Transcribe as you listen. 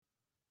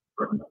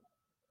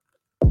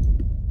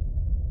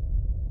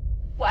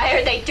Why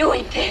are they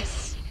doing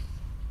this?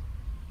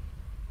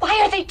 Why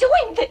are they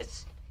doing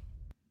this?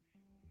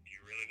 Do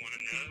you really want to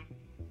know?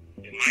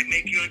 It might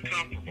make you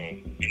uncomfortable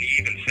and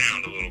even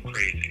sound a little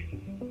crazy.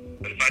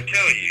 But if I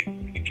tell you,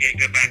 you can't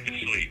go back to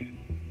sleep.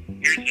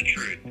 Here's the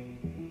truth.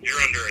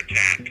 You're under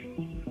attack.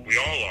 We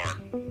all are.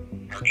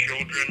 Our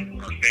children,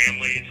 our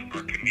families,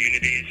 our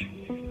communities.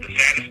 The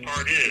saddest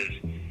part is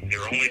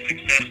they're only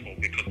successful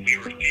because we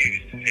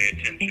refuse to pay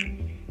attention.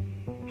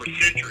 For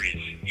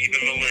centuries, even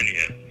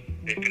millennia,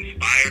 they've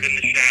conspired in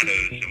the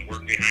shadows and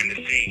worked behind the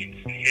scenes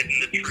and hidden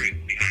the truth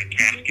behind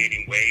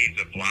cascading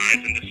waves of lies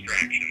and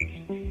distractions.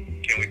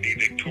 Can we be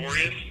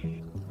victorious?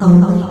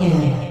 Only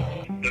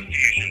in The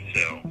Fusion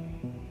Cell.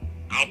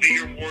 I'll be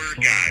your warrior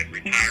guide,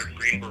 retired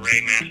Green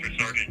Beret Master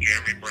Sergeant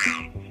Jeremy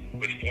Brown,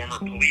 with former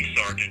Police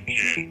Sergeant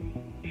Jen.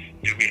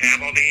 Do we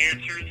have all the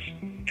answers?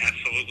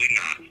 Absolutely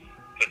not.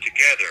 But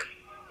together,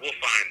 we'll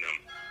find them.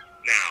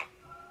 Now,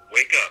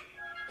 wake up.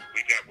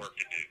 We've got work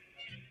to do.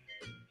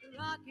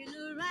 Rocking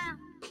around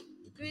the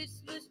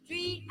Christmas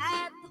tree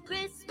at the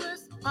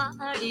Christmas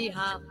party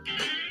hop.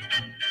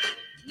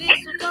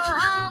 Mistletoe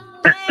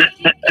hung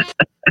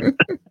where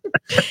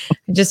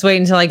Just wait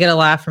until I get a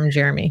laugh from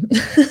Jeremy.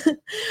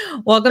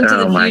 Welcome to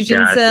the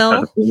Fusion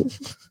Cell.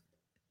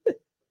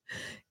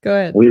 Go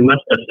ahead. We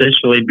must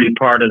officially be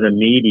part of the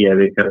media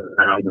because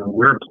now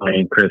we're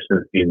playing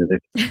Christmas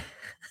music.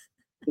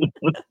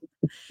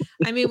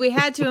 I mean, we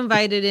had to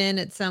invite it in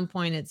at some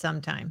point at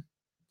some time.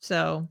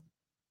 So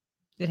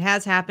it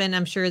has happened.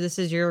 I'm sure this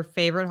is your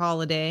favorite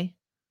holiday.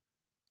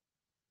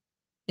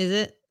 Is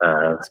it?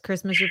 Is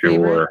Christmas your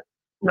favorite?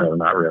 No,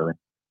 not really.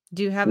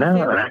 Do you have a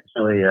favorite? No,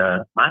 actually,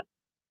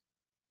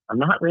 I'm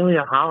not really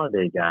a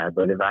holiday guy,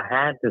 but if I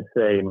had to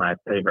say my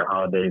favorite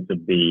holidays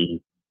would be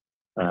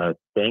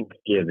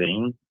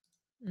Thanksgiving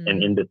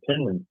and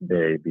Independence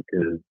Day,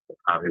 because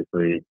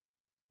obviously,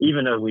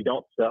 even though we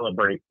don't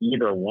celebrate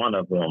either one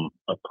of them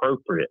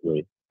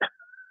appropriately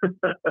as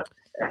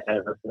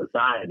a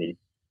society,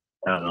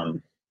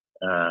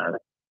 I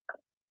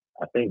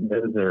think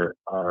those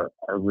are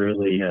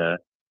really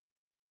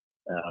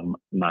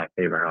my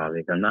favorite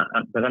holidays. I'm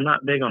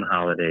not big on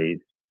holidays.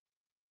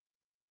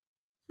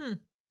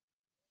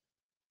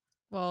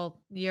 Well,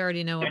 you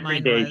already know what Every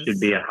mine day was.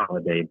 should be a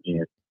holiday.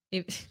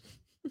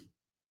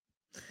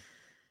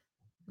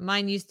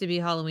 Mine used to be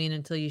Halloween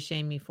until you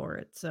shamed me for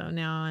it. So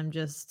now I'm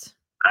just.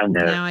 I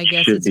know. Now I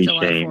guess should it's be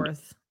July shamed.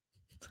 4th.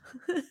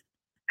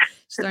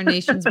 It's our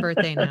nation's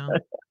birthday now.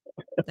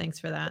 Thanks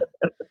for that.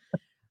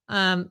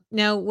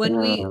 Now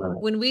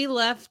when we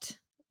left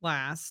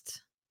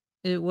last,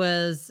 it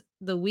was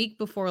the week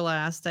before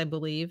last, I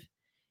believe,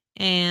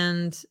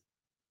 and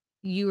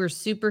you were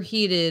super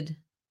heated,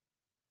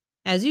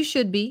 as you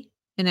should be,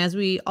 and as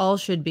we all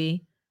should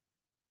be,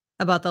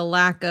 about the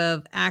lack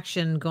of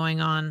action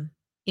going on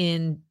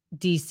in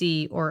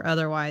DC or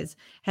otherwise.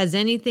 Has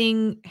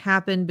anything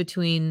happened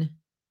between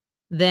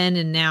then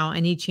and now?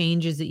 Any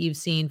changes that you've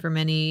seen from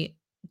any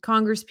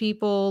Congress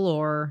people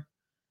or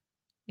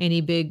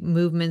any big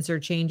movements or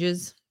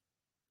changes?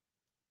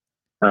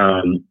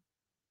 Now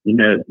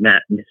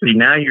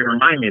you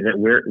remind me that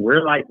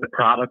we're like the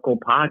Prodigal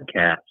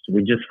podcast.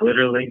 We just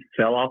literally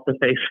fell off the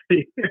face of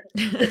the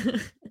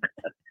earth.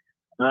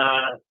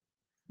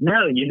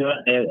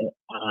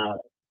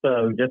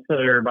 So just so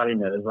everybody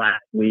knows,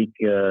 last week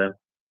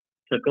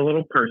took a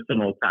little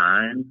personal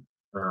time.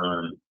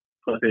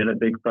 Plus, we had a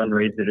big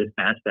fundraiser this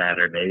past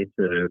Saturday,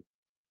 so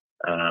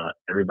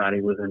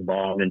everybody was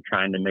involved in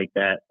trying to make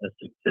that a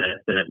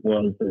success, and it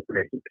was a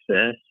great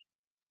success.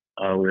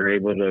 We were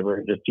able to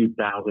raise a few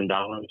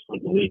 $1,000 for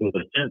the Legal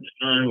Defense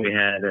Fund. We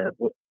had,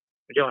 what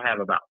did y'all have,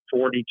 about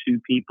 42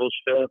 people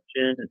show up,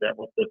 Jen? Is that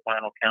what the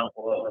final count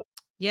was?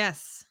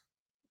 Yes.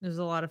 It was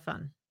a lot of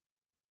fun.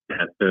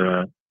 Yeah,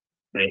 so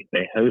they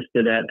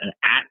hosted at an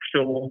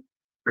actual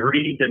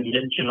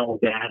 3-dimensional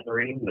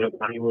gathering.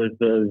 Nobody was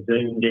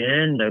zoomed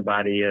in.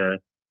 Nobody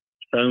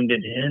phoned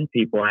it in.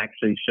 People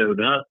actually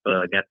showed up,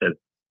 got to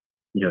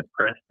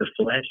press the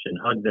flesh and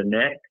hug the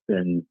necks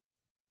and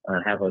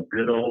have a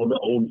good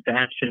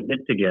old-fashioned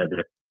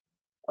get-together.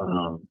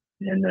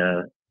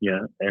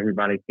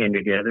 Everybody came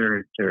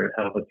together to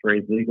help us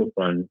raise legal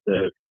funds.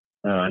 So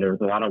there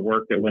was a lot of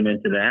work that went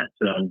into that.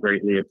 So I'm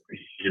greatly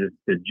appreciative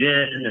to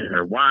Jen and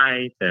her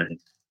wife and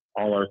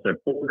all our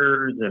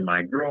supporters and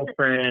my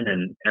girlfriend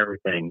and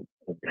everything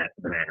of that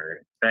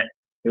matter.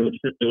 It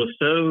was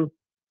so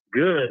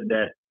good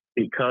that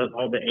because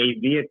all the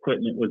AV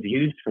equipment was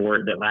used for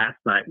it, that last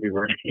night we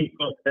weren't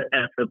able to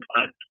have the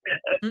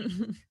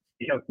podcast.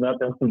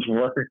 Nothing was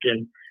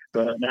working,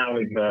 but now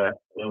we've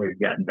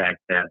gotten back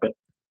to that. But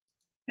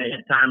at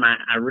the time,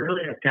 I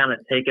really have kind of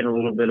taken a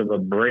little bit of a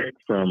break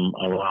from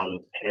a lot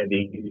of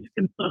heavy news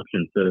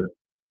consumption. So,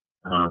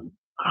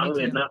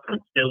 oddly enough, I'm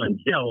still in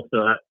jail.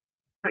 So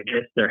I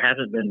guess there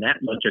hasn't been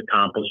that much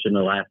accomplished in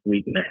the last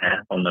week and a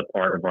half on the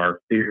part of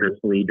our fearless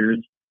leaders.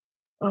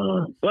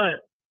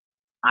 But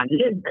I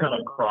did come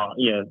across,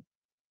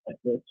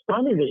 It's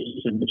funny that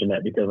you should mention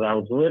that because I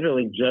was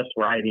literally just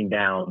writing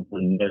down the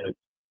notes.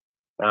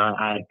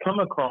 I had come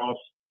across,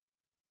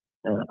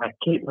 I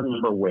can't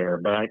remember where,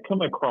 but I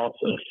come across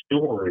a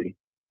story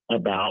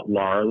about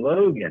Lara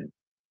Logan.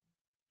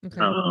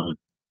 Okay. I'm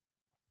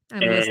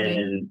listening.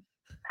 And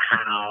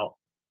how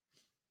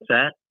what's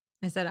that?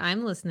 I said,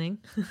 I'm listening.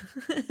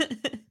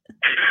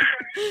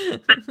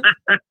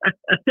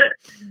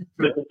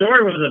 The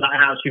story was about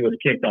how she was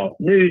kicked off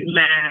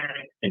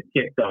Newsmax and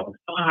kicked off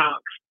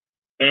Fox.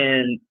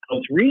 And I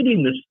was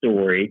reading the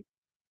story,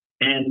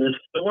 and the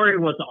story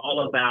was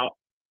all about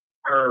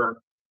her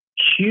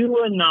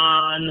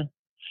QAnon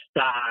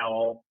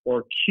style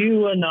or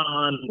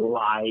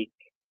QAnon-like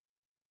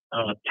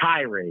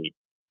tirade,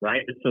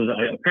 right? So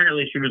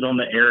apparently she was on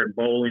the Eric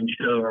Bolling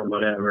show or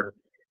whatever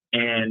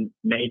and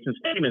made some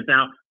statements.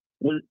 Now,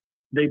 when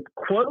the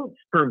quotes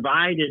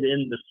provided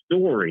in the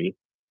story,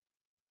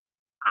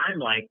 I'm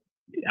like,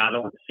 I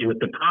don't see what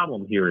the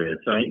problem here is.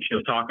 So I think she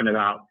was talking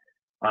about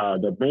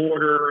the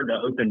border, the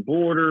open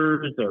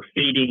borders, or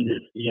feeding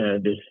this,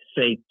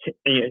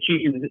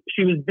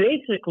 she was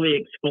basically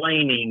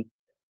explaining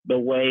the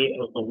way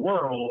of the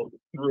world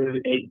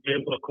through a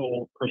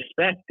biblical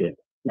perspective,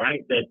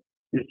 right? That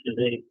this is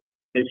a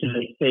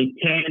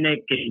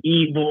satanic and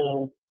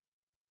evil,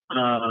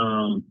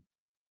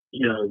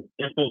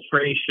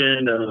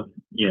 infiltration of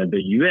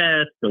the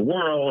U.S., the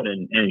world,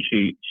 and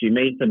she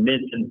made some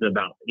mentions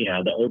about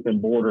the open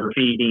border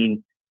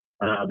feeding,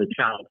 the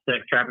child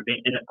sex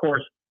trafficking, and of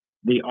course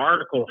the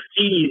article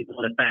seized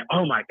on the fact,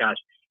 oh my gosh,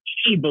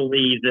 she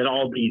believes that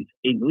all these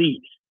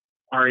elites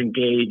are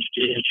engaged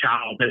in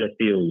child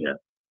pedophilia,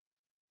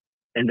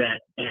 and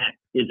that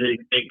is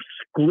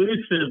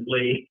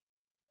exclusively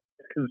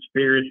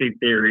conspiracy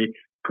theory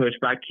pushed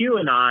by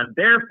QAnon.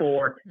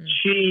 Therefore,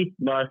 she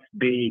must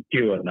be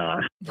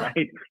QAnon,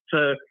 right?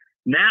 So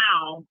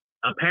now,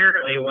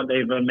 apparently, what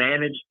they've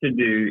managed to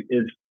do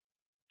is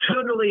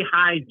totally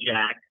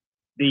hijack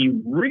the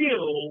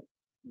real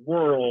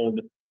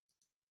world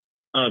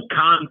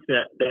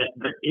concept that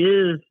there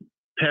is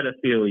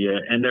pedophilia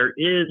and there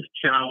is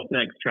child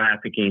sex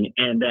trafficking,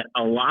 and that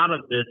a lot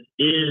of this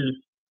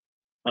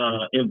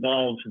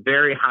involves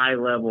very high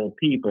level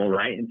people,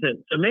 right? And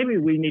so maybe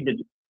we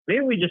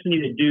just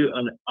need to do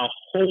a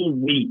whole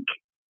week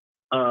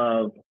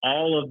of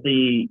all of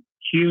the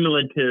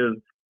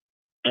cumulative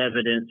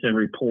evidence and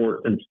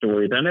reports and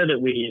stories. I know that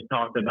we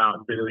talked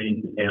about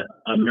doing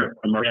a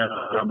Maria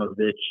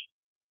Abramovich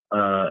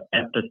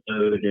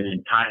episode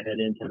and tying it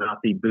into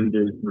Nazi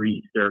Buddha's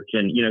research.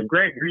 And,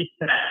 Greg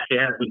Reset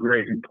has some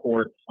great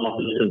reports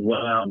on this as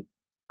well.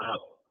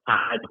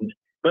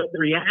 But the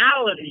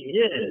reality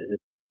is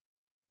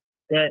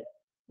that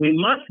we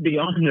must be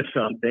on to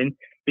something,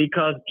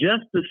 because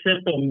just the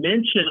simple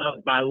mention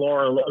of by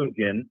Lara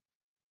Logan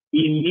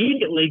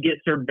immediately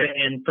gets her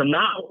banned from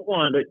not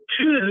one, but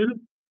two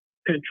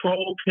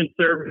controlled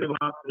conservative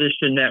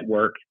opposition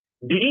networks,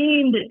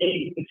 deemed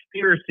a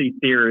conspiracy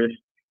theorist,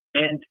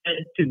 and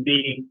said to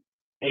be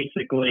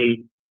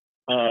basically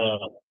a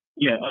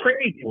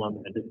crazy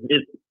woman.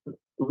 It's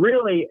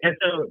really, and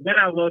so then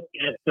I look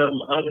at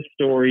some other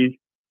stories,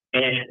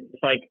 and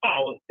it's like,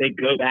 oh, they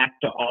go back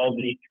to all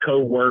these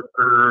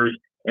co-workers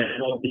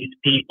and all these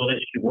people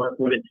that she worked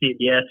with at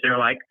CBS. They're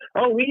like,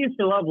 oh, we used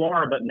to love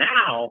Lara, but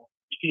now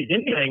she's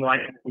anything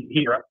like we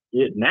hear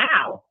it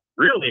now.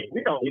 Really,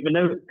 we don't even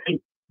know.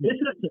 This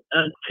is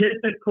a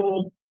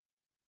typical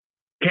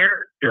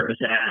character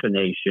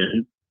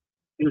assassination.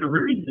 And the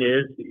reason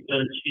is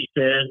because she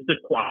says the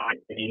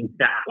quiet things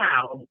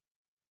out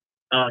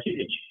loud.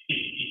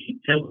 She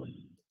tells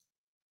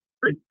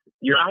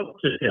you're out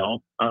to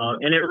tell.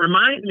 And it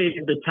reminds me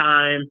of the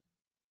time,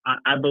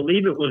 I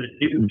believe it was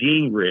Newt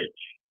Gingrich.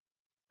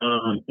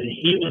 And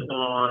he was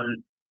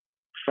on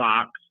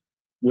Fox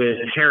with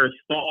Harris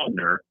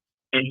Faulkner,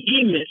 and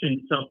he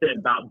mentioned something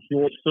about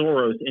George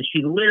Soros, and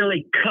she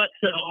literally cuts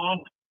it off.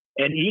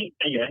 And he's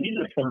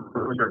a former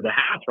member of the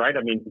House, right?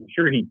 I mean,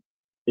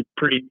 I'm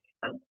pretty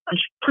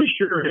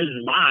sure in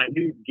his mind,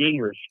 Newt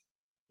Gingrich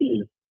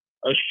is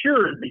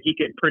assured that he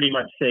could pretty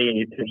much say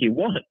anything he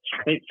wants,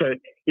 right? So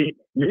it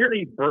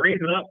merely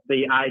brings up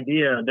the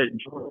idea that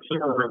George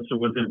Soros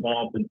was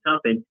involved in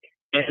something,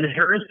 and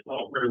Harris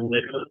Faulkner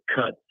literally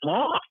cuts him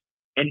off,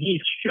 and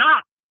he's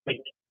shocked.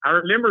 Like, I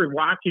remember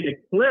watching a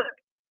clip,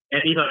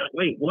 and he's like,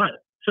 wait, what?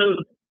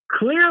 So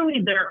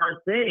clearly there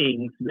are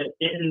things that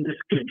in this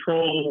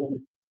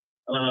controlled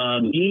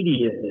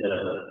media,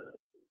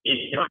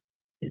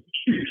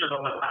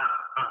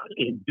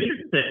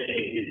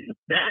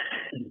 that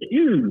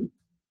you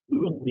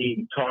will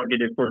be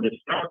targeted for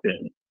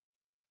destruction.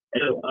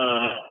 So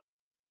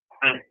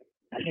I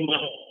think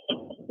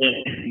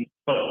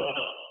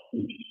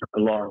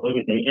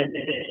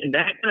and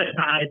that kind of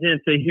ties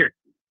into here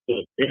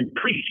in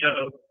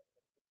pre-show.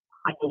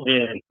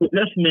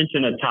 Let's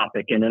mention a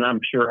topic, and then I'm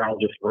sure I'll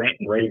just rant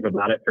and rave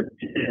about it.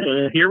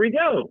 Here we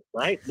go,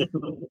 right?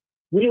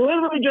 We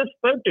literally just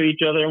spoke to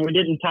each other, and we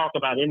didn't talk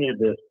about any of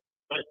this.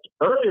 But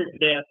earlier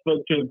today, I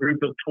spoke to a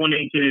group of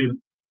 22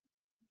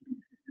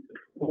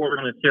 report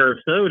on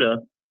Sarasota,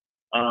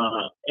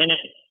 and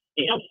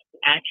it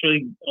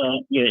actually,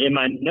 in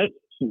my notes,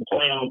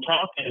 plan on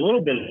talking a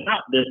little bit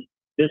about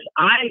this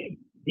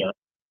idea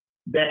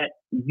that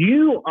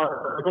you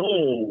are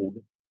told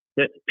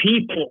that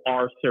people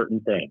are certain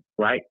things,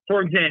 right?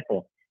 For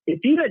example, if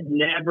you had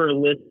never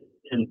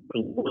listened to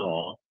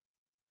law,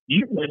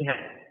 you would have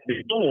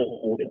been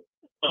told,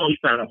 oh, he's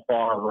kind of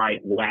far right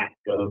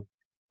wacko.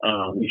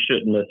 You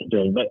shouldn't listen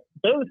to him. But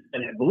those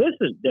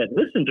that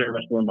listened to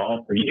Rush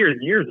Limbaugh for years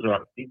and years,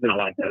 he's not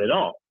like that at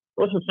all.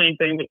 Well, it's the same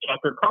thing with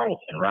Tucker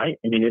Carlson, right?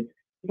 I mean, it's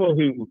people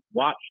who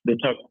watch the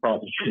Tucker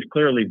Carlson show is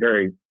clearly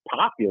very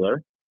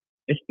popular.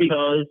 It's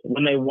because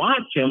when they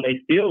watch him, they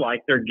feel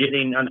like they're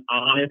getting an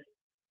honest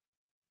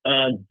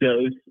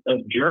dose of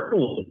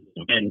journalism,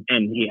 and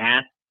he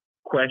asks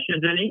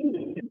questions, and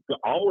he can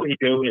always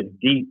go as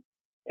deep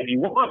as you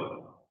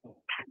want.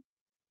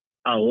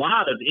 A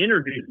lot of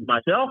interviews with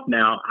myself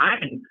now, I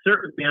can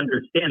certainly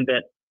understand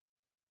that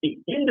the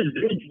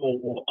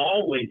individual will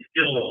always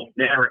still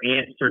never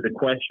answer the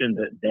question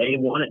that they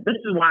wanted.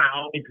 This is why I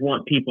always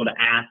want people to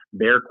ask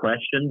their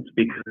questions,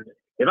 because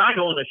if I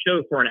go on a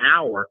show for an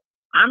hour,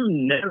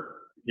 I'm never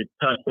to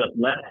touch up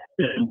less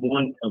than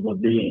one of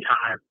the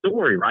entire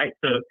story, right?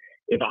 So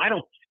if I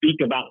don't speak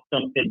about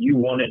something you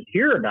want to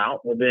hear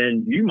about, well,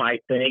 then you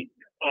might think,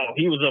 oh,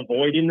 he was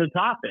avoiding the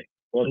topic.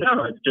 Well,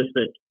 no, it's just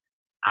that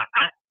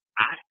I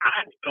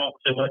talk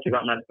so much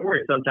about my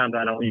story, sometimes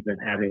I don't even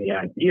have any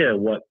idea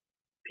what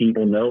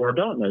people know or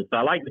don't know. So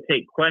I like to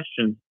take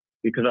questions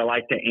because I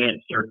like to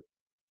answer.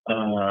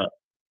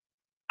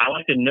 I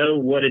like to know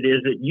what it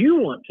is that you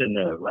want to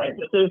know, right?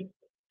 So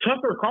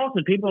Tucker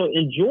Carlson, people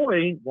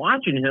enjoy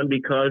watching him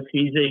because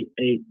he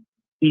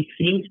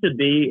seems to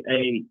be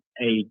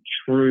a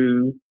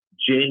true,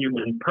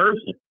 genuine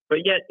person. But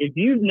yet, if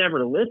you've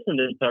never listened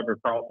to Tucker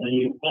Carlson,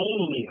 you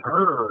only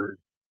heard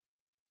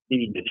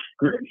the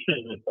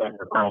description of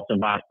Tucker Carlson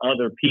by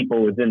other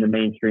people within the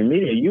mainstream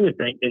media, you would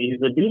think that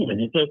he's a demon.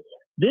 And so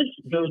this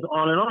goes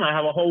on and on. I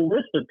have a whole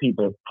list of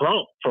people.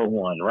 Trump, for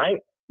one, right?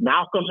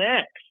 Malcolm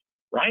X,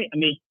 right? I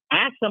mean,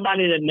 ask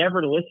somebody that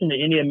never listened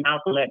to any of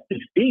Malcolm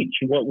X's speech,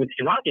 what would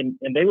you like? And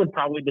they would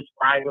probably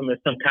describe him as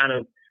some kind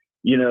of,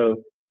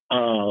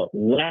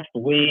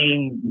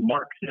 left-wing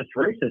Marxist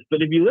racist.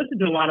 But if you listen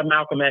to a lot of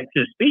Malcolm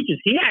X's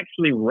speeches, he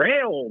actually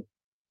railed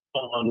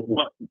on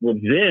what was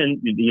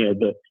then,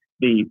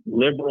 the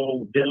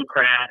liberal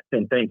Democrats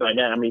and things like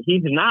that. I mean,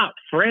 he's not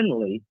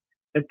friendly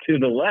to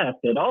the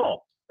left at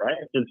all, right?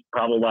 That's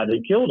probably why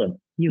they killed him.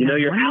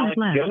 Your Alex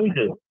Jones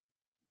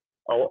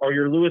or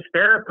your Louis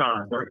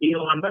Farrakhan or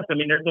Elon Musk. I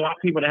mean, there's a lot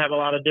of people that have a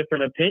lot of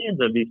different opinions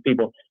of these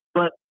people.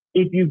 But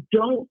if you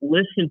don't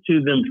listen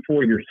to them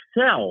for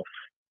yourself,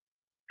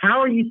 how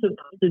are you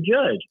supposed to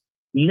judge?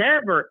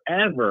 Never,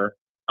 ever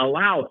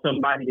allow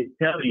somebody to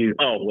tell you,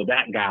 oh, well,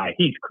 that guy,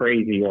 he's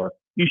crazy, or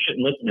you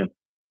shouldn't listen to him.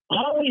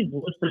 Always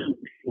listen to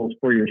people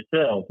for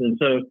yourself. And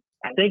so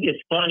I think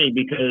it's funny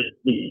because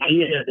the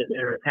idea that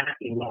they're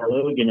attacking Lara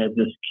Logan as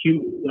this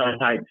cute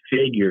type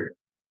figure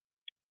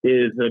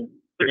is an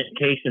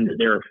indication that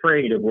they're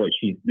afraid of what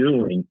she's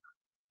doing.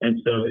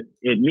 And so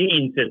it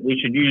means that we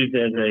should use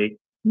as a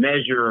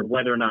measure of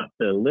whether or not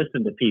to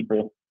listen to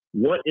people,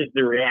 what is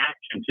the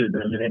reaction to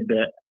them? And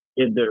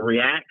if the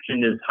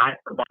reaction is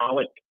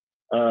hyperbolic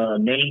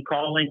name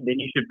calling, then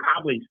you should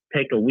probably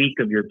take a week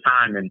of your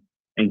time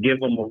and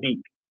give them a week.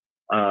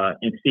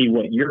 And see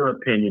what your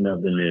opinion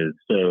of them is.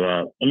 So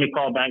let me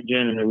call back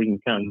Jen, and then we can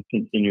kind of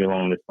continue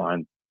along this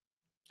line.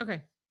 Okay.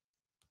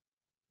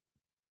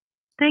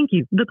 Thank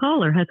you. The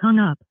caller has hung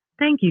up.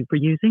 Thank you for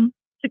using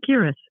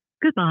Securus.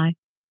 Goodbye.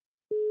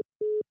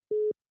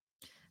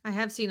 I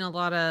have seen a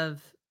lot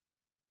of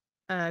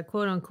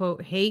quote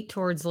unquote hate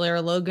towards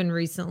Lara Logan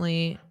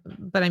recently,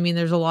 but I mean,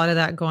 there's a lot of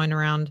that going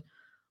around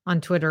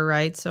on Twitter,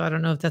 right? So I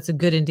don't know if that's a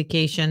good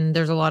indication.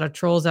 There's a lot of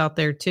trolls out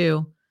there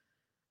too.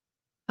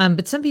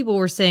 But some people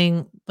were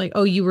saying like,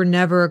 oh, you were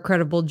never a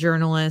credible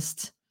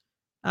journalist.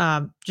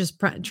 Just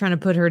trying to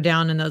put her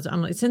down in those.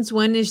 I'm like, since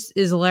when is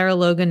Lara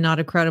Logan not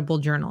a credible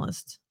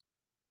journalist?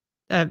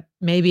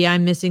 Maybe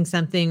I'm missing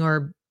something,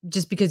 or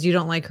just because you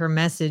don't like her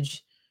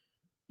message,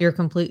 you're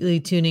completely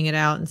tuning it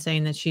out and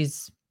saying that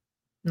she's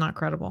not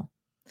credible.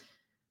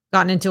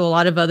 Gotten into a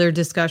lot of other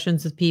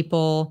discussions with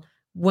people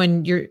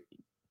when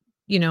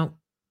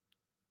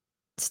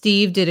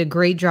Steve did a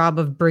great job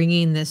of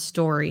bringing this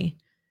story.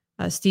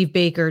 Steve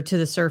Baker to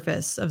the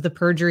surface of the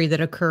perjury that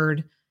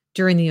occurred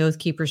during the Oath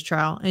Keepers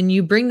trial. And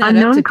you bring that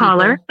up to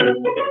caller.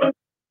 People.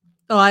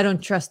 Oh, I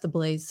don't trust the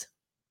Blaze.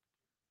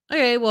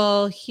 Okay,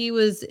 well, he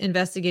was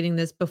investigating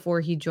this before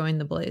he joined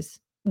the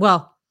Blaze.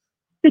 Well,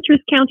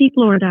 Citrus County,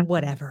 Florida.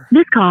 Whatever.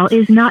 This call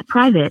is not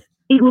private.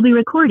 It will be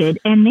recorded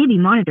and may be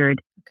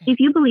monitored. Okay. If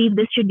you believe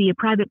this should be a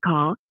private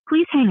call,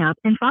 please hang up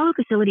and follow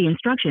facility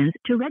instructions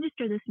to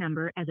register this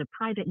number as a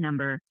private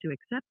number. To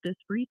accept this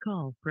free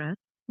call, press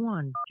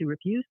 1. To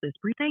refuse this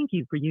free, thank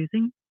you for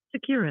using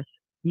Securus.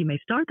 You may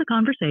start the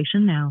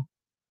conversation now.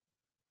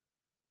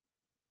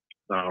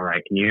 All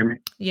right, can you hear me?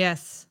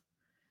 Yes.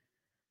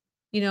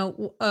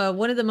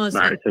 One of the most.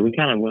 All right, so we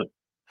kind of went.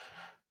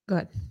 Go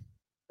ahead.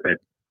 Good.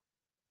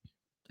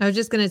 I was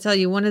just going to tell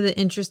you one of the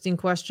interesting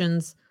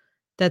questions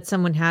that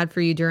someone had for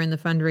you during the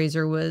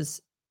fundraiser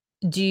was,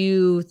 do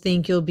you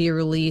think you'll be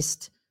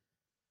released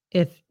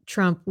if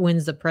Trump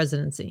wins the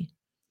presidency?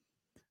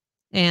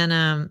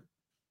 And,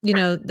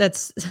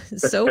 that's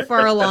so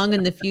far along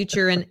in the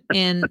future.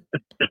 And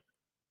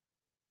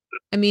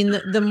I mean,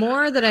 the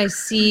more that I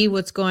see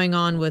what's going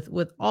on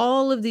with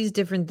all of these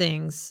different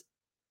things,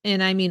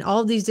 and I mean,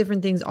 all of these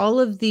different things, all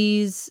of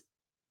these,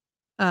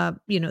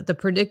 the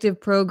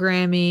predictive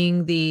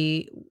programming,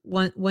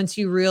 once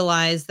you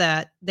realize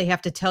that they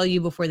have to tell you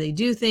before they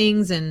do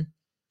things and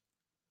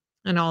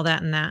all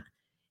that and that.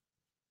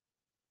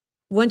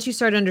 Once you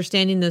start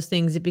understanding those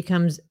things, it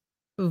becomes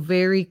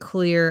very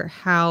clear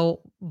how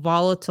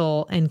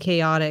volatile and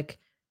chaotic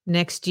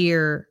next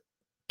year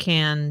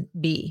can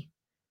be.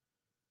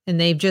 And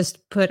they've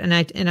just put, and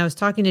I was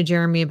talking to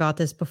Jeremy about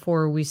this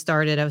before we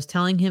started. I was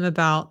telling him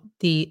about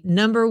the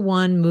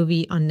 #1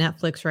 movie on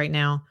Netflix right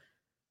now,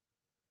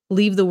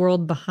 Leave the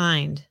World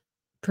Behind,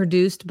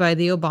 produced by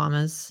the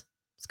Obamas.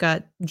 It's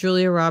got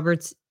Julia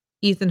Roberts,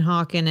 Ethan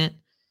Hawke in it.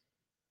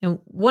 And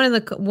one of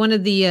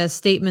the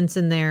statements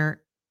in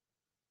there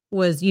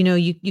was,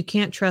 you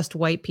can't trust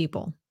white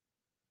people.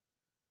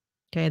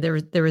 Okay, there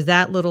was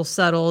that little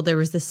subtle. There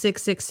was the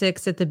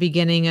 666 at the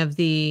beginning of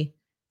the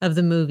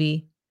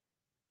movie.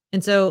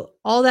 And so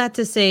all that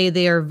to say,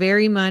 they are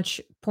very much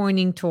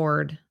pointing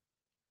toward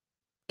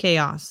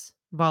chaos,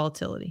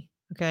 volatility.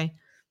 Okay.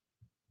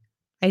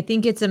 I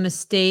think it's a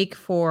mistake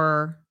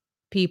for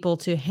people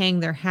to hang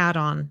their hat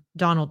on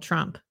Donald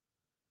Trump.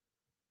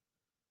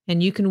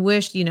 And you can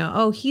wish,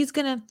 he's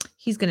going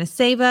to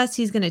save us.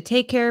 He's going to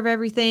take care of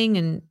everything.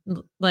 And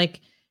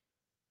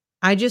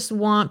I just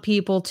want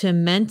people to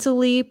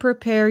mentally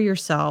prepare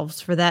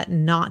yourselves for that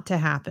not to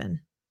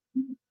happen.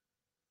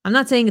 I'm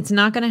not saying it's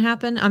not going to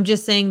happen. I'm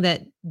just saying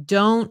that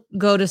don't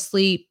go to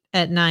sleep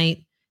at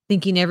night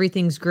thinking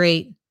everything's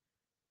great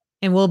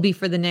and will be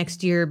for the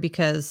next year,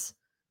 because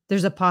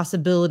there's a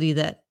possibility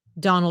that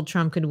Donald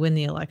Trump could win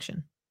the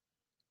election.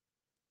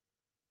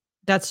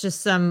 That's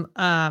just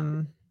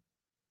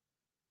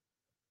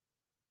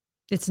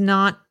it's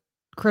not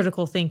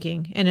critical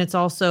thinking. And it's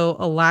also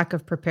a lack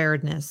of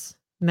preparedness,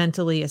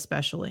 mentally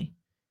especially.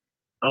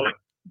 Oh,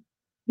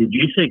 did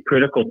you say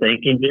critical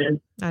thinking, Jen?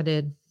 I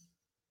did.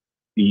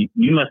 You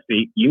must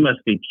be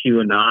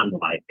QAnon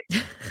like.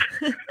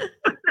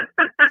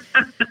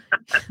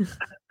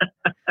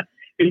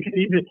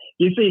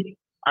 You see,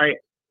 all right.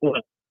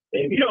 Well,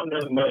 if you don't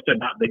know much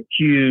about the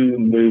Q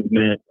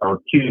movement or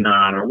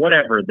QAnon or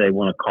whatever they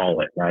want to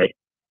call it, right?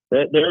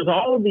 There's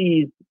all of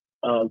these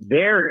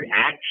very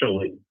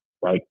actually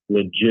like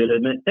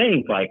legitimate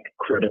things like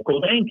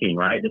critical thinking,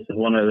 right? This is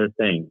one of the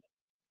things.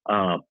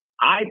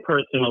 I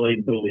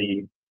personally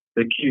believe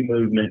the Q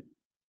movement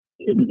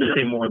is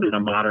nothing more than a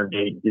modern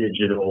day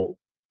digital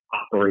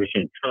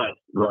Operation Trust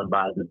run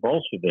by the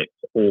Bolsheviks,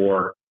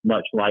 or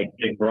much like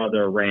Big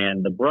Brother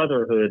ran the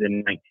Brotherhood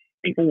in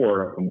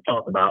 1984. We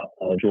talked about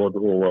George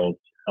Orwell's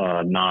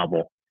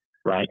novel,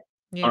 right?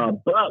 Yeah.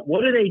 But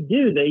what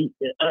do?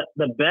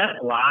 The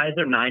best lies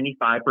are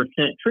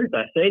 95% truth.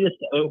 I say this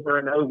over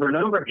and over and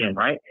over again,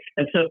 right?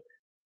 And so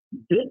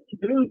this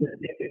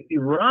movement, if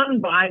you run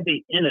by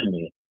the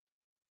enemy,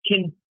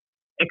 can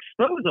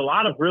expose a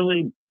lot of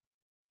really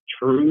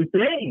true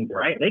things,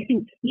 right? They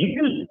can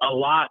use a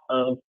lot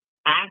of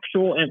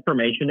actual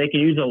information. They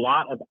can use a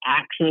lot of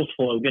actual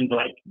slogans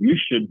like, you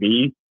should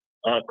be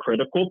a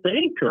critical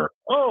thinker.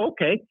 Oh,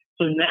 okay.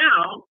 So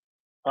now,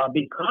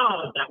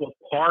 because that was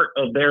part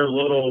of their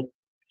little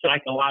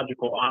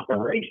psychological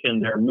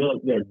operation, their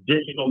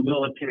digital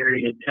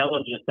military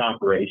intelligence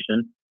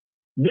operation,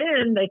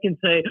 then they can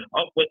say,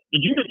 oh, wait,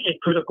 did you just say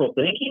critical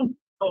thinking?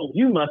 Oh,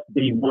 you must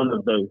be one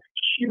of those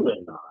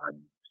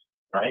QAnons,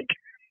 right?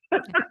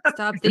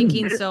 Stop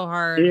thinking so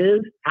hard.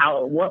 Is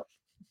how it works.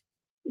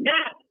 Yeah.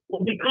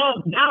 Well,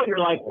 because now you're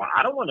like, well,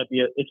 I don't want to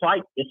be. It's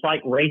like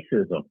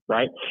racism,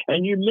 right?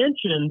 And you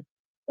mentioned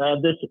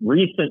this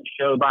recent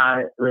show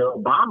by the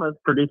Obamas,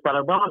 produced by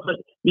the Obamas. But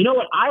you know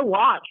what? I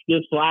watched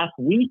this last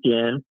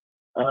weekend,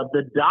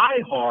 the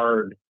Die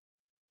Hard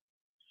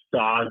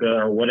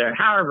saga or whatever,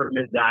 however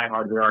many Die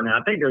Hard there are now.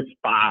 I think there's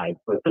 5.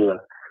 But so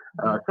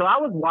I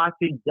was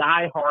watching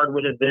Die Hard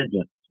with a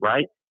Vengeance,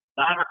 right?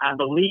 I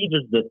believe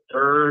is the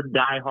 3rd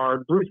Die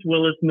Hard Bruce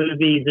Willis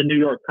movie, the New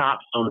York Cop,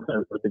 so on and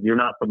so forth. If you're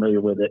not familiar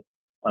with it,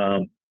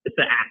 it's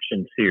an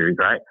action series,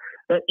 right?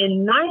 But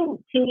in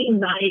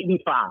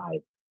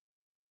 1995,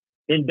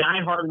 in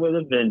Die Hard with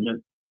a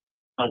Vengeance,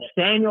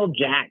 Samuel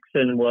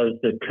Jackson was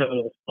the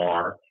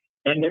co-star,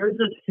 and there's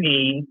a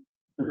scene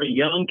where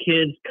young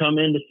kids come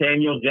into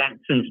Samuel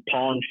Jackson's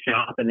pawn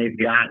shop, and they've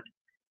got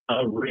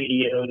a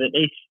radio that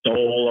they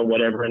stole or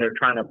whatever, and they're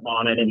trying to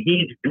pawn it, and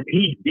he's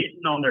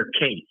getting on their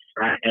case,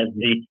 right? As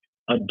the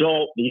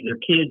adult, these are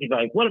kids. He's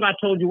like, "What have I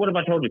told you? What have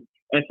I told you?"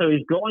 And so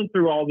he's going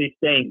through all these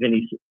things,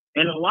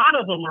 and a lot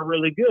of them are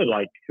really good.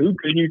 Like, who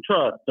can you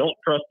trust? Don't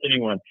trust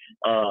anyone.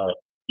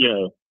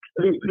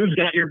 Who's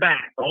got your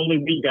back? Only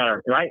we got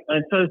our right.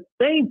 And so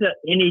things that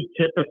any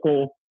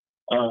typical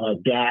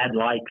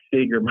dad-like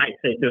figure might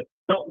say to.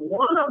 But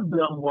one of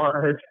them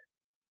was,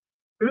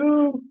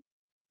 who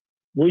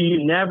will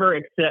you never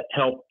accept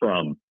help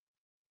from?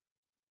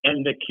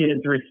 And the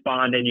kids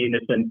respond in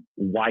unison,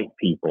 white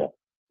people.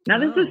 Now,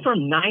 this is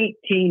from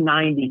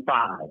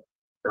 1995,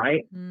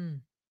 right? Mm.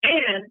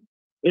 And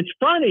it's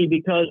funny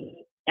because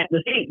in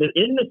the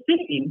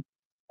scene,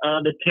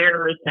 the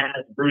terrorist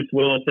has Bruce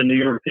Willis, a New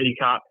York City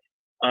cop,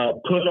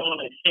 put on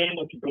a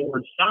sandwich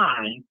board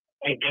sign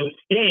and go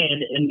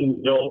stand in the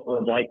middle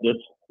of like this,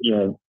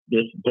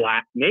 this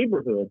black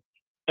neighborhood.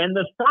 And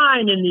the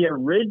sign in the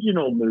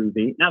original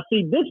movie, now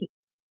see, this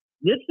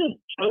is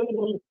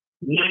total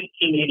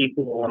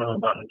 1984, what I'm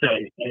about to tell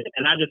you.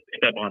 And I just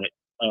picked up on it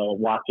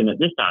watching it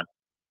this time.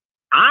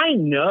 I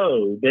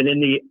know that in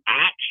the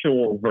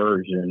actual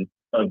version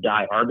of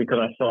Die Hard, because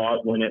I saw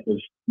it when it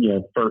was,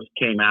 first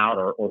came out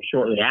or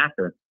shortly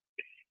after,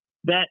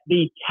 that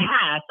the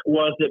task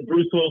was that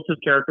Bruce Willis's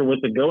character was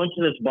to go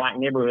into this black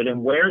neighborhood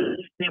and wear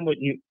this sandwich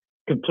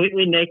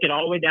completely naked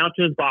all the way down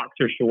to his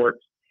boxer shorts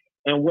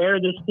and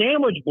wear this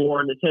sandwich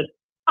board that says,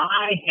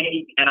 I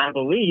hate, and I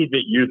believe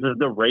it uses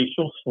the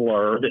racial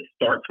slur that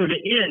starts with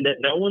an N that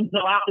no one's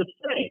allowed to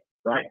say,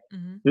 right?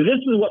 Mm-hmm. So this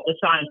is what the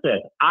sign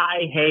says.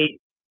 I hate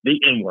the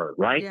N-word,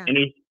 right? Yeah. And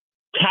he's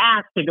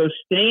tasked to go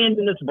stand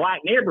in this black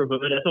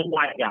neighborhood as a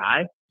white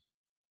guy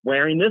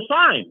wearing this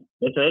sign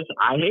that says,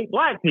 I hate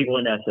black people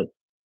in essence.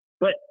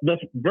 But the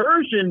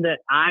version that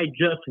I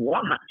just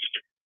watched,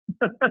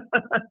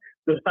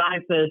 the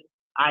sign says,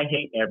 I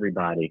hate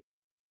everybody.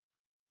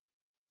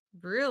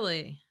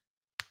 Really?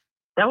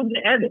 That was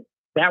the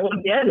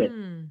edit.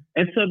 Mm.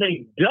 And so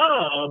they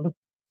dub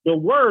the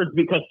words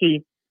because,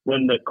 see,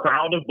 when the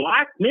crowd of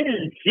black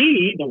men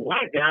see the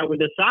white guy with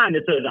the sign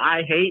that says,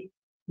 I hate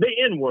the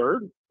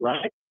N-word,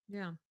 right?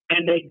 Yeah.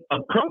 And they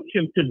approach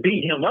him to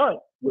beat him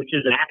up, which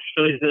is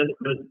actually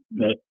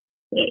the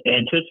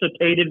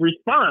anticipated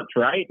response,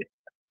 right?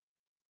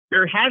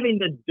 They're having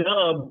to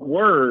dub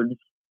words,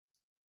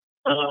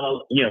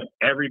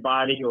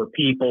 everybody or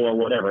people or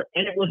whatever.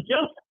 And it was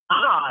just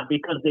odd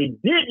because they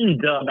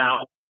didn't dub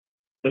out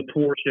the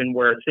portion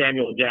where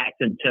Samuel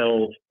Jackson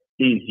tells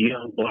these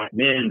young black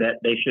men that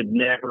they should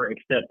never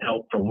accept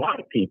help from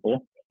white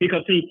people.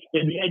 Because, see,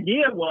 the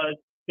idea was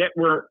that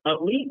we're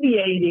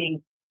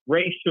alleviating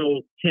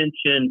racial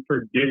tension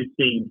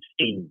producing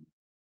scenes.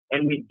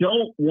 And we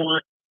don't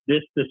want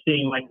this to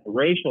seem like a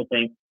racial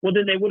thing. Well,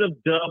 then they would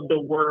have dubbed the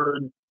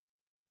words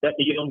that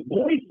the young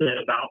boy said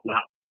about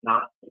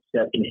not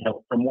accepting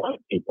help from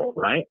white people,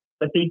 right?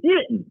 But they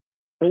didn't.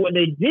 But what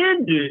they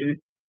did do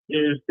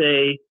is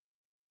they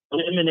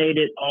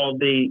eliminated all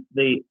the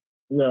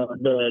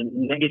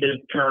negative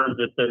terms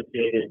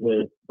associated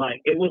with,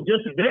 like, it was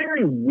just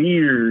very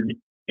weird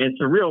and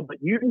surreal. But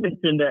you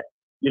mentioned that,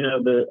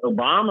 the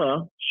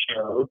Obama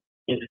show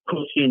is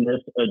pushing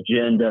this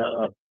agenda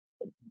of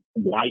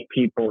white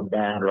people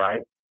bad,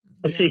 right?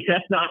 But see,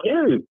 that's not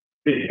new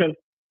because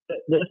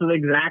this is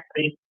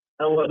exactly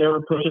what they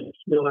were pushing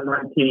still in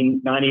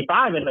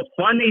 1995. And the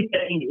funny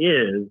thing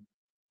is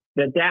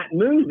that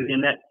movie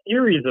and that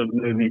series of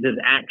movies is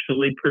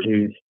actually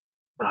produced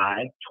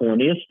by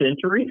 20th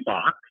Century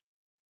Fox.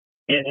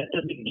 And at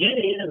the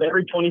beginning of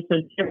every 20th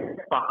Century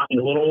Fox,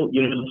 the little,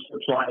 the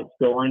searchlights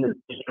going,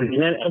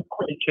 and then of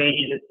course it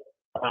changes.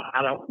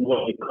 I don't know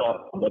what we call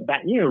it, but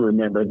back,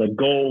 remember the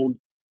gold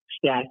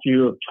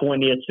statue of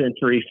 20th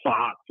Century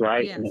Fox,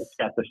 right? Yes. And it's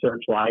got the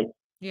searchlight.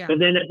 Yeah. But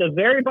then at the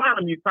very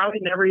bottom, you probably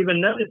never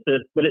even noticed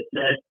this, but it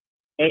says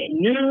a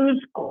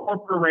News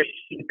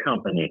Corporation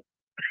company.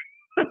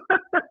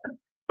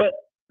 But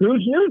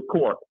who's News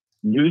Corp?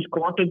 News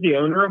Corp is the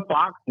owner of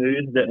Fox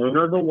News, the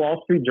owner of the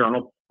Wall Street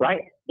Journal,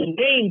 right? The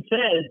name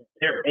says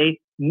they're a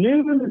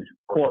news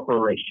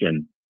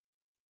corporation.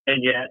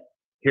 And yet,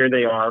 here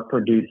they are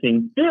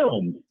producing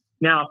films.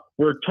 Now,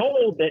 we're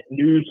told that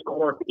News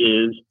Corp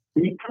is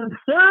the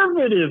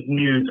conservative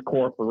news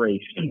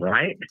corporation,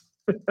 right?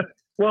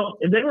 Well,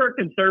 if they were a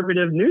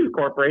conservative news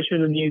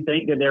corporation, then you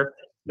think that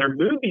their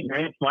movie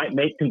grants might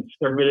make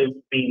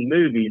conservative-themed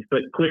movies,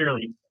 but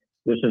clearly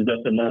this is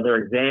just another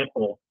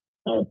example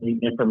of the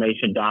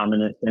information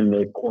dominance in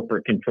the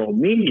corporate-controlled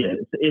media.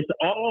 It's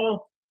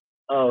all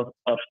a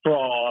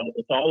fraud.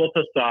 It's all a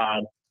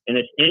facade, and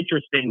it's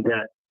interesting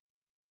that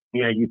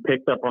you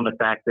picked up on the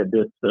fact that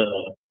this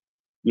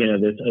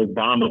this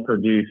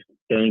Obama-produced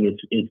thing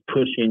is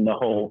pushing the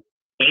whole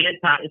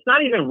it's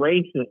not even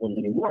racism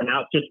anymore.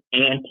 Now it's just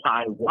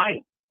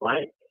anti-white,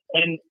 right?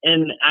 And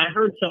I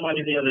heard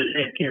somebody the other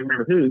day, I can't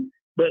remember who,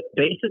 but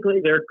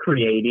basically they're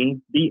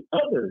creating the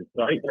others,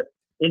 right?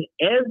 In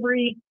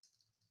every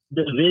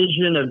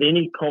division of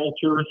any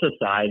culture or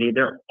society,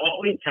 there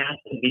always has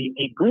to be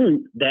a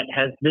group that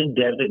has been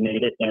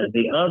designated as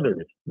the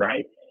others,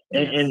 right?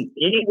 Yes. And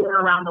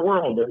anywhere around the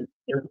world,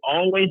 there's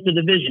always the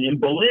division. In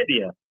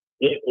Bolivia,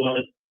 it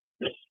was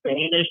the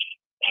Spanish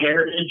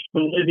heritage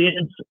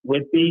Bolivians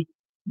with the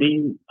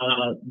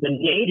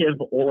native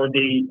or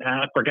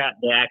I forgot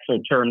the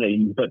actual term they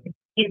use, but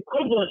the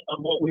equivalent of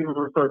what we would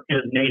refer to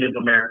as Native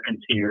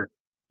Americans here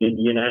in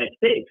the United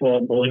States.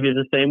 Well, Bolivia is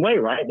the same way,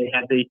 right? They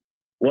have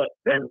what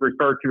is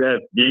referred to as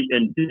the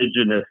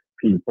indigenous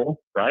people,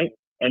 right?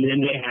 And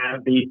then they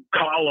have the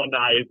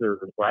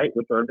colonizers, right,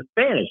 which are the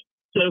Spanish.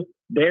 So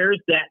there's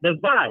that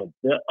divide.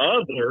 The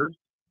others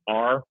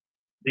are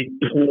the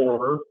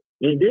poor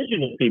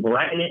indigenous people,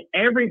 right? And in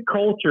every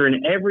culture,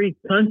 in every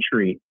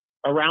country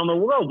around the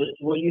world, this is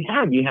what you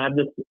have. You have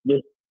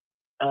this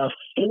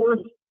fourth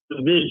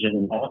division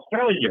in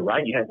Australia,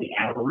 right? You have the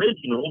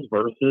Aboriginals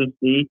versus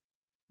the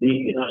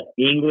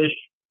English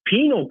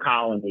penal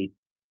colony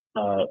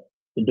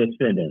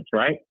descendants,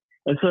 right?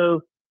 And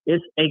so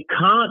it's a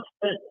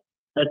constant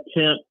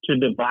attempt to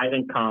divide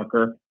and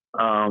conquer,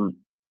 and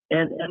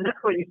that's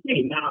what you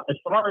see. Now, as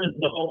far as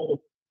the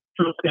whole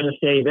truth's going to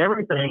save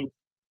everything,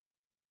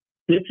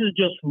 this is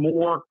just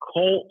more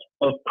cult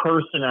of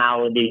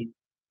personality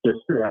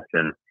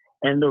deception.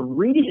 And the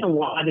reason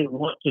why they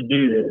want to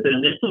do this,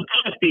 and this will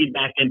kind of feed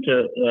back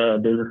into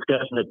the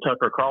discussion that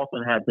Tucker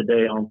Carlson had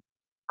today on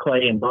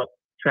Clay and Buck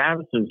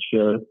Travis's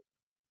show,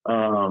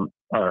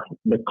 or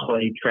the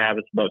Clay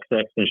Travis Buck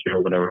Sexton show,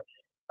 or whatever,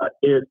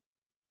 is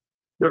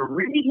the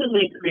reason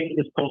they create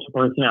this cult of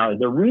personality,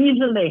 the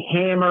reason they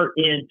hammer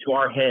into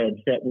our heads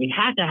that we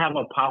have to have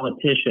a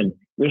politician,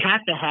 we have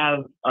to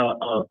have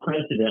a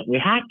president, we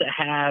have to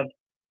have,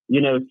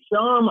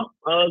 some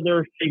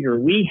other figure.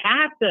 We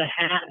have to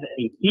have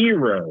a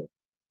hero.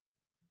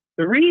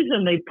 The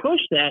reason they push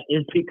that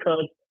is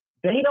because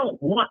they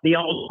don't want the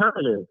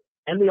alternative.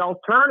 And the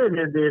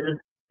alternative is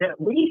that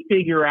we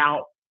figure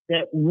out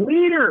that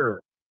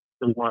we're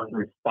the ones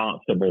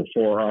responsible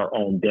for our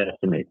own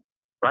destiny,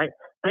 right?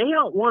 They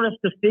don't want us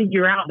to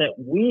figure out that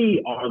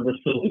we are the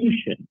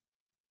solution.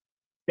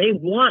 They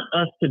want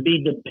us to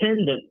be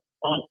dependent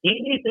on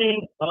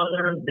anything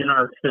other than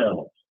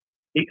ourselves.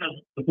 Because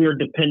if we're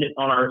dependent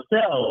on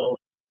ourselves,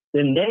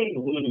 then they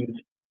lose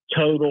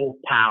total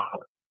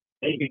power.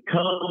 They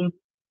become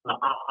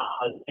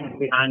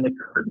behind the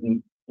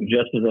curtain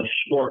just as a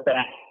short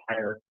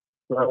fire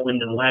throwing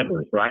the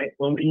levers, right?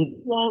 When we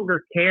no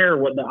longer care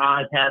what the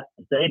Oz has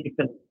to say,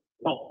 because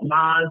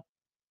Oz,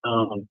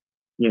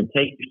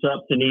 take your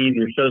subsidies,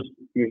 your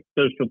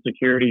Social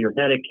Security, your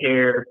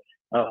Medicare,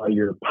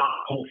 your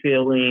pothole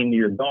filling,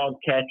 your dog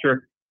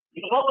catcher,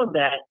 all of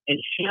that, and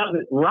shove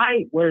it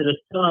right where the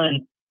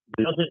sun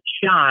doesn't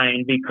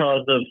shine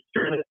because of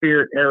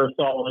stratospheric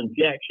aerosol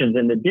injections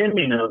and the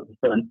dimming of the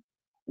sun.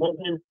 Well,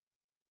 then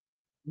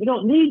we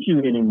don't need you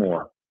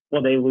anymore.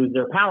 Well, they lose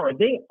their power.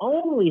 They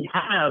only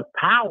have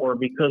power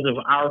because of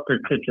our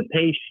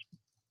participation,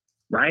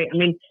 right? I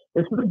mean,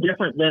 it's no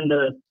different than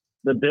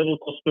the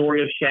biblical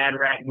story of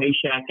Shadrach,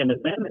 Meshach, and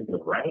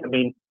Abednego, right? I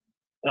mean,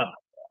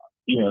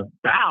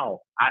 bow.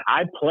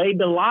 I played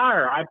the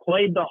lyre. I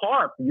played the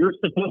harp. You're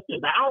supposed to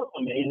bow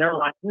to me. And they're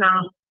like,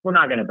 no, we're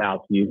not going to bow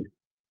to you.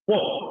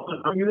 Well,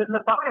 throw you in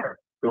the fire.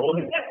 Go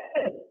ahead.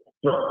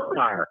 Throw the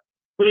fire.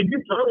 But if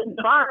you throw it in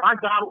the fire, my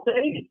God will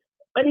save you.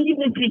 But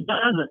even if he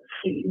doesn't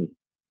save you,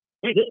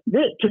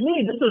 to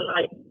me, this is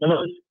like the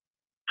most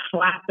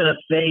slap in the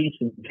face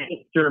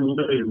gangster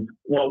move.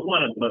 Well,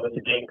 one of the most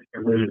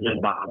gangster moves in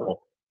the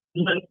Bible.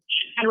 But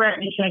Shadrach,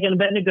 Meshach, and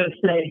Abednego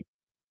say,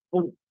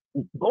 well,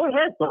 go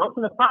ahead, throw us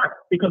in the fire,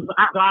 because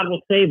our God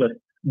will save us.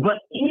 But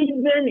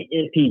even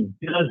if he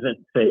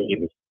doesn't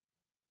save us,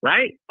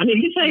 right? I mean,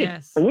 you say,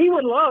 yes, we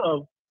would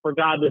love for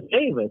God to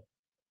save us,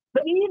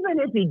 but even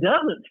if he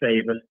doesn't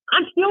save us,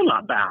 I'm still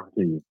not bound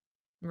to you.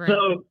 right.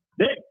 So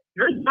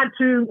there's my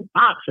two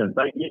options.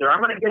 Like, either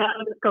I'm going to get out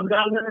of this because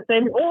God's going to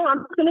save me, or I'm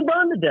just going to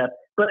burn to death.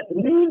 But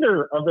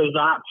neither of those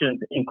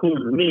options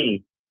includes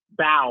me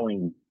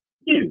bowing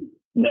you,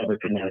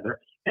 Nebuchadnezzar.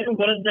 And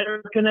what does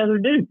Nebuchadnezzar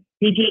do?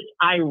 He gets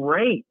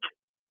irate,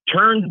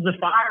 turns the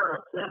fire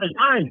up 7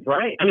 times,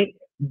 right? I mean,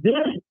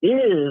 this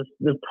is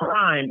the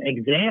prime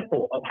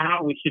example of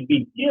how we should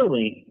be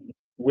dealing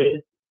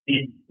with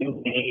these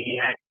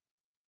maniac,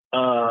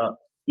 power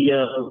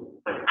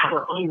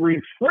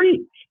hungry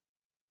freaks.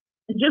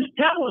 Just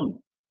tell them,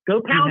 go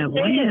You pound have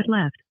 1 minute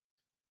left.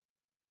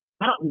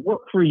 I don't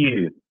work for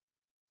you.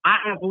 I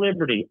have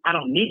liberty. I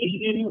don't need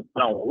you. I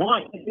don't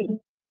want you.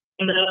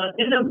 And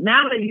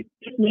now that you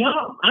pick me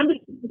off, I'm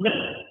just going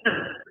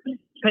to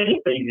say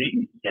anything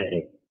you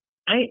say.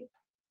 Right?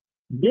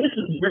 This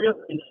is really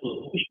the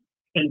solution.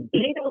 And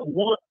they don't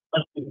want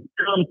us to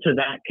come to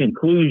that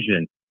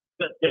conclusion.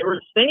 But there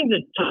were things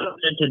that took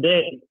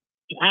today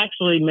to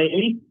actually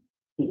maybe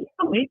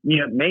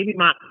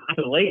my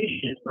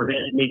isolation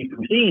prevented me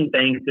from seeing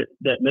things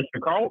that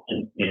Mr.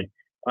 Carlson did.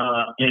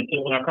 And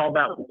so when I talk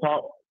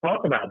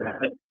about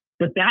that,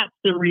 but that's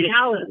the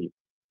reality.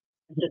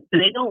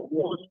 They don't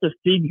want us to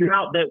figure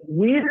out that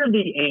we're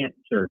the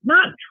answer,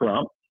 not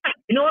Trump.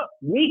 You know what?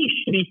 We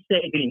should be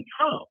saving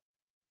Trump,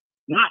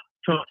 not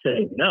Trump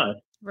saving us.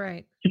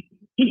 Right.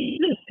 He's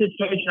in a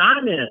situation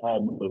I'm in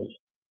almost,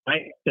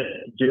 right? The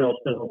jail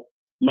so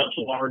much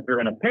larger,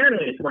 and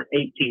apparently it's worth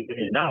 $18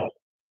 billion.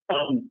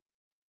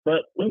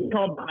 But let me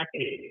call back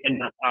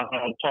and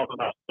I'll talk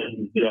about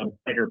the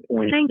bigger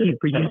points. Thank you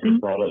for using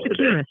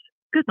Securus.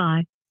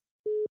 Goodbye.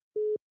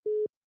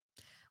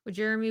 What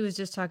Jeremy was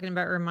just talking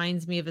about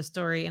reminds me of a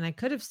story, and I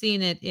could have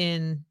seen it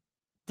in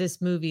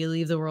this movie,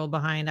 Leave the World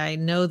Behind. I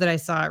know that I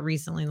saw it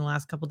recently in the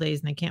last couple days,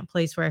 and I can't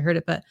place where I heard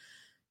it, but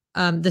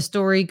the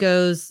story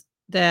goes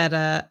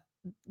that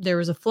there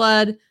was a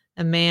flood.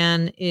 A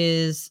man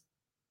is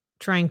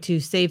trying to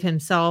save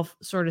himself,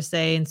 sort of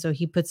say, and so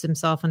he puts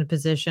himself in a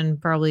position,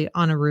 probably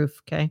on a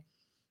roof. Okay.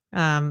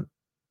 A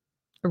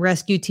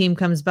rescue team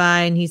comes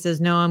by, and he says,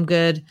 "No, I'm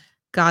good.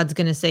 God's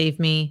going to save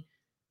me."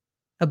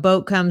 A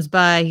boat comes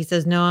by. He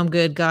says, "No, I'm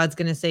good. God's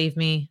going to save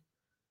me."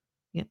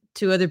 Yeah.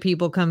 Two other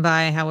people come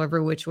by,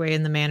 however, which way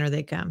in the manner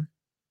they come.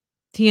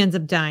 He ends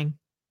up dying.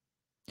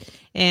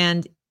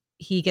 And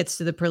he gets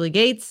to the pearly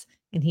gates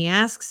and he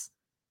asks,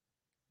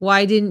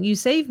 "Why didn't you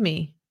save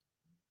me?"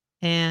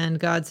 And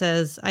God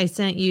says, "I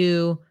sent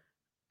you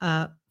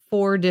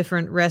 4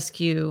 different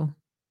rescue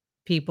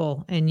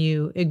people and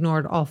you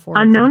ignored all 4 of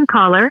them." Unknown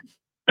caller.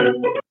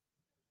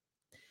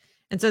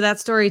 And so that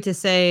story to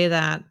say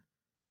that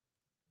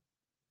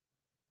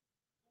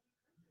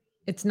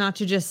it's not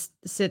to just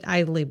sit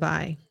idly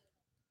by.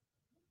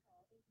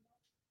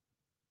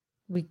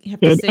 We have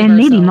to save And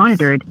may be ourselves.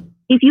 monitored.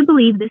 If you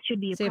believe this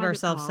should be a Save private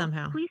ourselves call,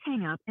 somehow. please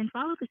hang up and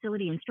follow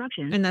facility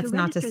instructions. And that's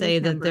not to register say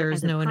this that number there as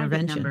is a no private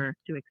intervention number.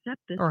 To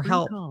accept this or free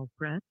help call,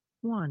 press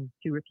 1.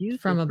 To refuse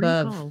from this free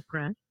above. call,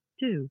 press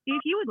 2.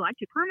 If you would like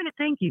to permanent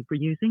thank you for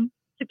using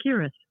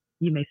Securus.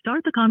 You may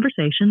start the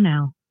conversation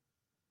now.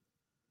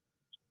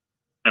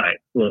 All right,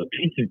 look,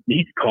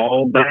 these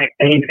callback.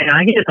 Hey, man,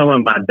 I get some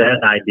of my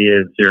best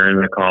ideas during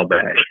the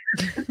callback.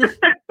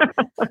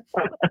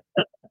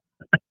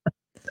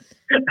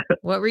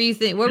 What were you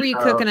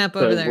cooking up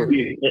over there?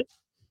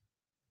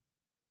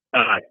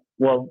 All right.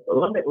 Well,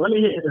 let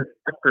me hit this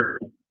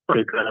after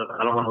because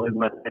I don't want to lose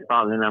my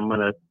thought, and then I'm going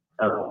to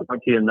talk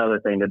to you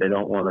another thing that they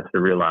don't want us to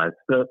realize.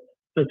 So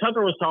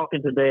Tucker was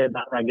talking today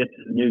about, I guess,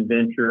 his new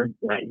venture.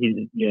 Right?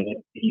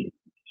 He's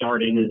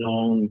starting his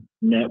own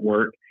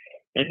network,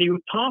 and he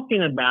was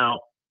talking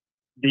about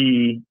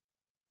the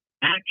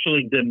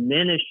actually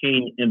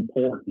diminishing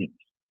importance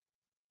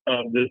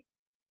of the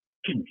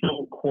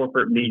controlled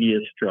corporate media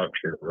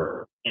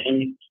structure.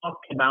 And he's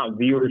talking about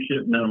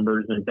viewership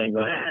numbers and things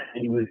like that.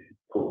 And he was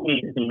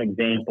giving some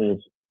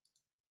examples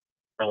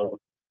of,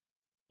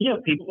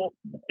 people,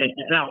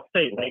 and I'll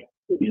say, like,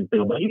 but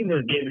he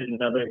was giving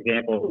another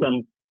example of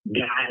some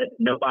guy that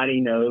nobody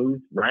knows,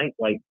 right?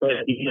 Like, but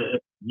he's a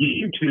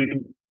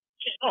YouTube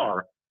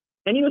star.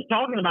 And he was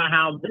talking about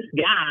how this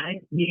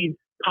guy, he's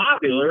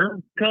popular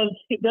because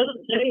he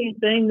doesn't say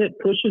anything that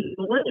pushes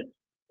the limits.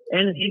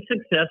 And he's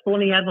successful,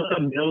 and he has like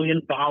 1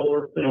 million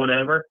followers and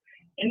whatever.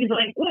 And he's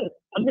like, look,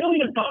 1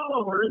 million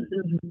followers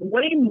is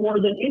way more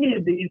than any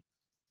of these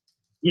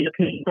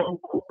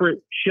controlled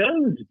corporate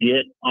shows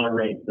get on a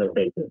regular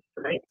basis,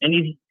 right? And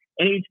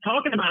he's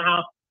talking about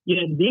how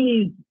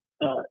these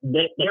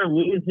they're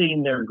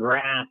losing their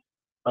grasp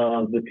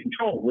of the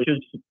control, which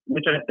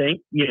I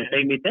think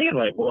made me think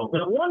like, well,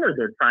 no wonder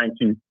they're trying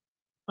to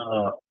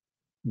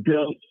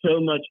go so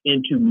much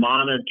into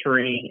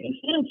monitoring and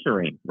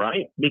censoring,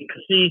 right?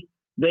 Because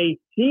they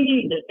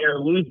see that they're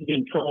losing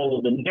control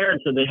of the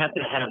narrative, so they have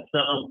to have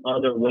some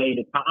other way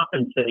to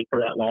compensate for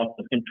that loss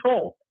of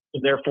control.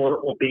 So therefore,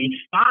 it will be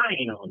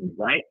spying on you,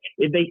 right?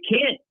 If they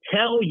can't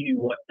tell you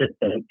what to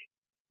think,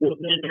 well,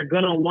 then they're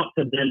going to want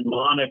to then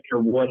monitor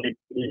what it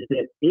is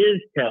that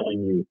is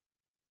telling you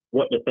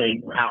what to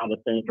think, or how to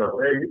think, or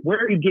where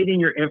are you getting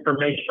your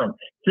information from?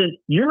 Since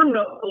you're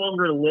no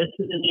longer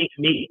listening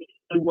to me,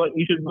 what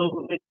you should move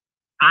with,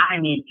 I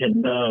need to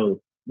know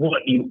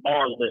what you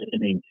are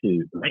listening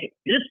to, right?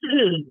 This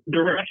is the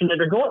direction that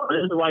they're going.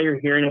 This is why you're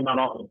hearing about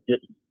all this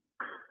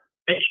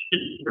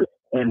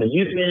and the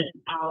union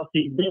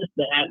policy, this,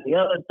 that, the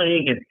other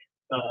thing. And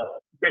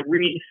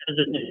Reed says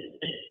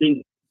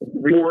an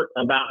report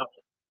about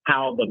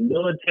how the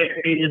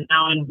military is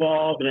now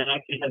involved, and it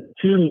actually has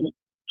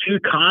two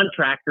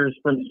contractors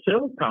from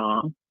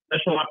SOCOM,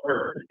 Special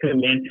Operations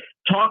Command,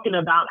 talking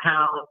about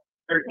how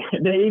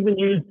they even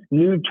use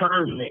new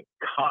terms like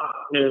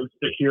cognitive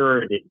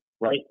security,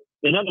 right?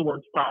 In other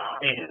words,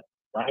 propaganda,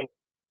 right?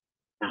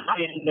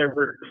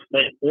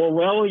 That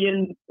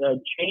Orwellian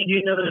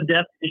changing of the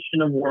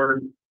definition of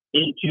words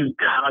into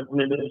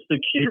cognitive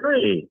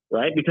security,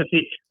 right? Because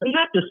we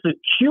have to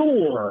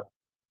secure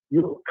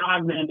your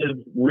cognitive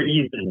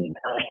reasoning,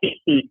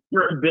 right?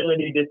 Your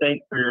ability to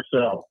think for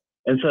yourself.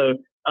 And so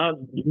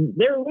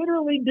they're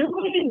literally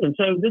doing it. And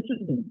so this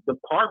is the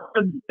Department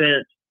of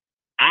Defense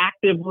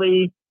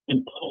actively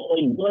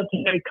employing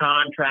military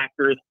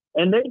contractors,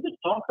 and they just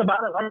talk about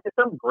it like it's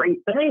some great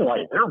thing,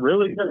 like they're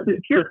really going to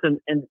secure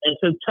it. And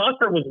so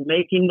Tucker was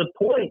making the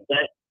point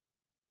that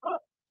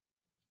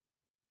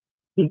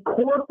the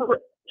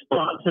corporate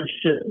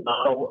sponsorship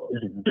model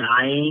is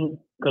dying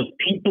because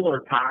people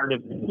are tired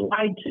of being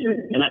lied to,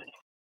 and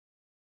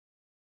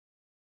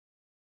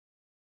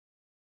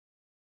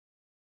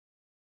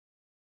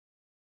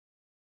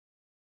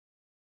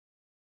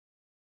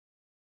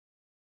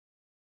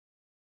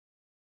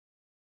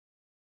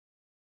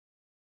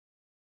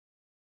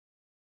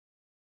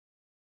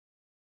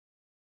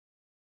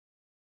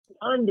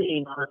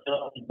funding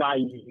ourselves by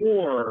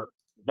your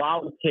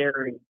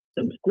voluntary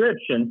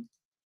subscription,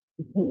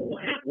 we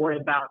don't have to worry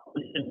about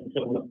listening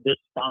to what this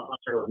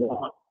sponsor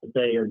wants to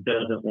say or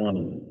doesn't want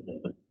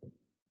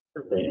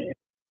to say.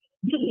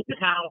 This is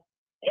how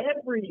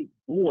every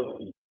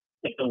voice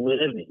makes a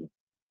living.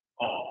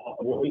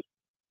 Voice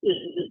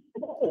is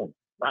gold,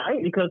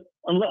 right? Because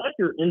unless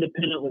you're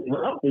independently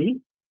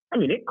wealthy, I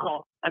mean,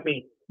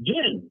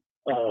 Jen,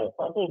 a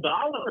couple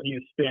dollars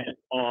you spent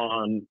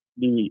on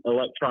the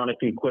electronic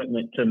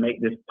equipment to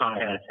make this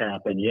podcast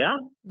happen, yeah?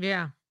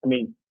 Yeah. I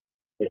mean,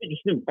 it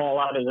just didn't fall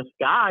out of the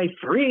sky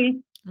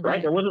free,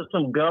 right? There wasn't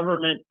some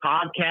government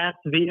podcast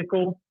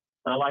vehicle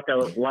like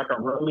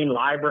a roaming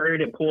library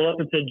to pull up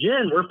and say,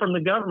 Jen, we're from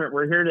the government.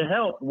 We're here to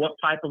help. What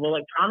type of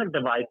electronic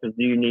devices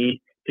do you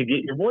need to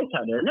get your voice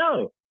out there?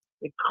 No,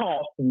 it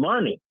costs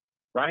money,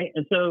 right?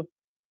 And so,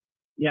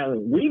 yeah,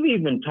 we've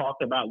even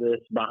talked about this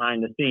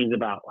behind the scenes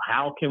about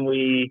how can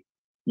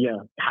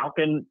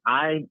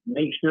I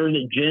make sure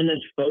that Jen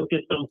is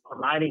focused on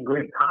providing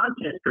great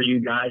content for you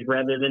guys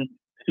rather than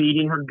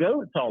feeding her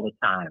goats all the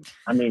time.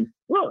 I mean,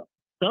 look,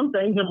 some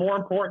things are more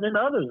important than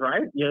others,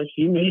 right?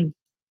 She needs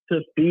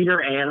to feed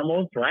her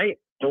animals, right?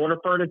 In order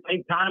for her to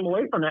take time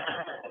away from that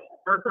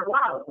for a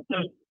while. So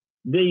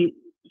the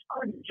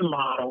subscription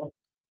model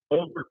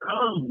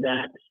overcomes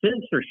that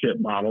censorship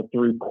model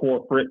through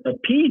corporate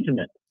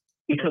appeasement.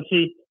 Because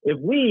see, if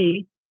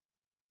we,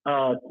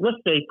 let's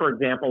say, for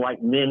example,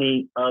 like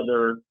many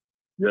other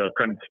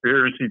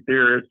conspiracy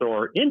theorists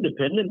or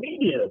independent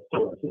media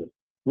sources,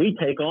 we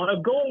take on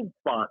a gold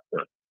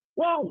sponsor.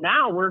 Well,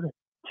 now we're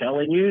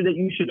telling you that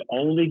you should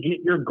only get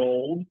your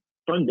gold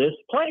from this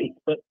place.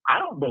 But I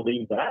don't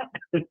believe that.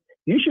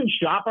 You should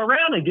shop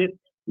around and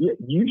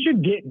you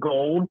should get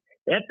gold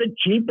at the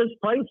cheapest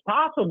place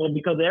possible,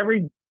 because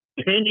every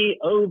penny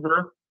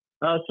over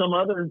some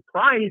other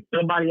price,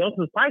 somebody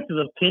else's price, is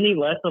a penny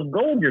less of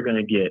gold you're going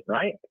to get,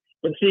 right?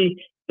 But see,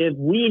 if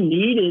we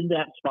needed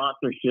that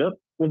sponsorship,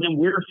 well, then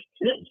we're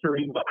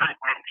censoring what I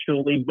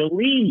actually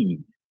believe,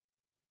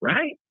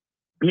 right?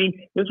 I mean,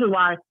 this is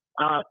why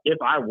if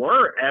I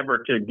were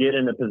ever to get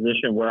in a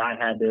position where I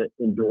had to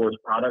endorse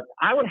products,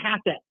 I would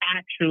have to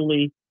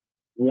actually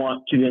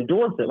want to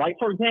endorse it. Like,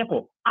 for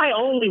example, I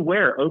only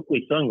wear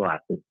Oakley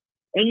sunglasses,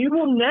 and you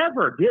will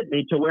never get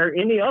me to wear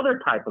any other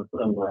type of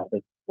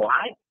sunglasses.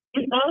 Why?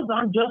 Because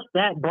I'm just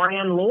that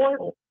brand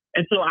loyal.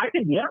 And so I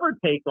could never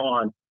take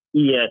on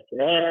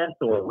ESS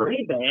or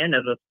Ray-Ban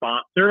as a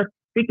sponsor,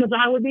 because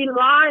I would be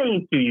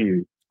lying to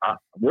you.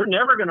 We're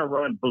never going to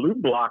run blue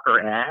blocker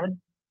ads.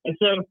 And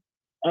so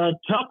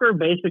Tucker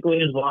basically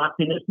is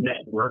launching this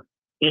network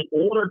in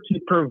order to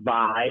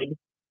provide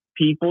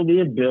people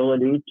the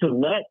ability to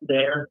let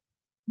their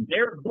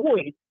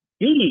voice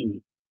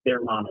be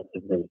their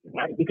monetization,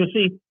 right? Because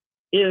see,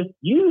 if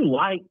you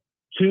like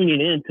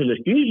tuning into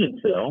the Fusion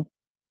Cell,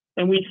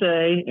 and we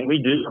say, and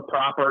we do a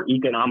proper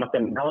economic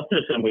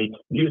analysis, and we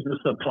use the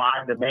supply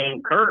and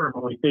demand curve,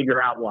 and we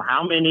figure out, well,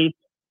 how many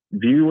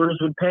viewers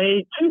would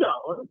pay $2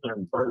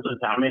 versus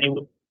how many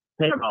would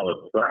pay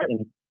 $10, right?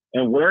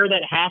 And where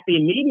that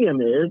happy medium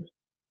is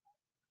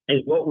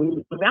what we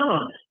would put down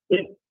on.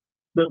 If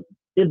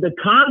the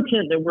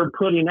content that we're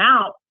putting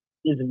out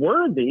is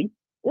worthy,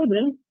 well,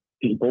 then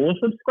people will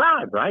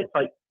subscribe, right?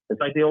 It's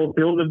like the old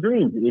Field of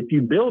Dreams. If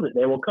you build it,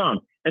 they will come.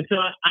 And so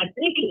I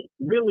think it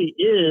really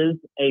is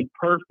a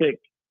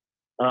perfect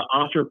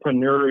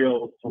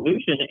entrepreneurial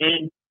solution.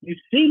 And you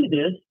see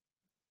this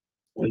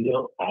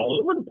all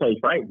over the place,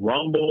 right?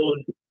 Rumble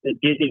is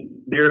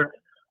getting there.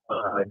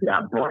 You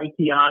got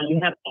Brighteon. You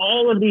have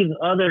all of these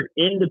other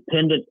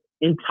independent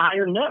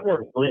entire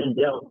networks.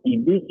 Lindell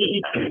TV.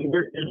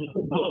 There's a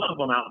lot of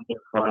them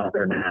out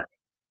there now.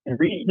 And the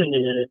reason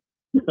is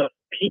because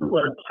people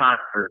are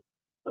tired.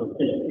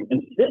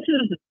 And this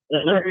is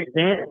another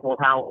example of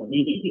how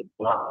we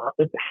lost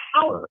the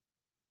power.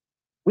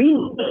 We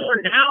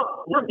are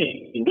now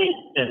working.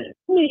 I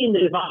mean,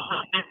 if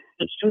I have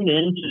to tune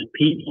in to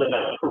people that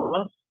I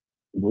trust,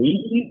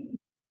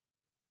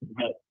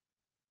 that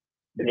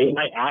they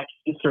might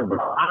actually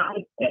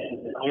survive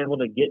and be able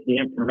to get the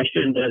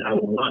information that I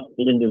want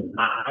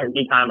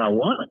anytime I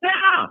want.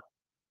 Yeah.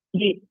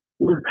 See,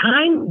 we're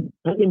kind of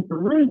looking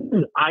through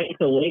this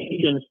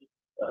isolation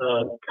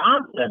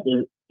concept,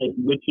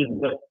 which is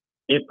what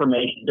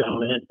information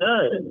dominance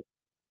does.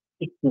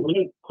 If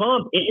we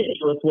pump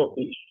into us what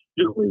we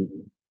should read,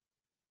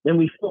 then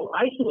we feel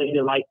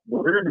isolated, like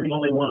we're the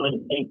only one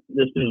that thinks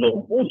this is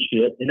all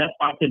bullshit. And that's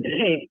why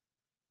today,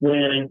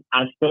 when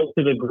I spoke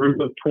to the group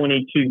of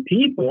 22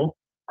 people,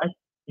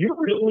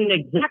 you're doing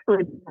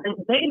exactly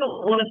what they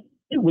don't want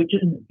to do, which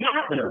is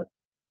gather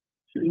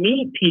to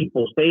meet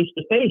people face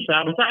to face,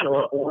 side by side,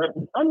 or at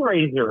the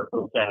fundraiser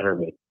on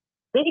Saturday.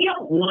 They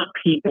don't want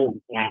people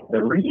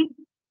gathering.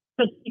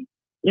 Because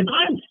if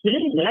I'm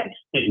sitting next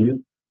to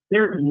you,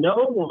 there's no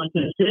one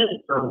to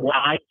censor what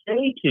I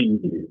say to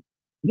you.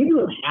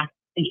 You have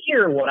to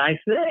hear what I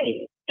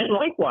say. And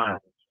likewise,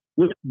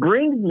 which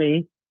brings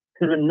me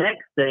to the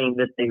next thing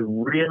that they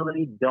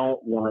really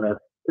don't want us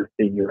to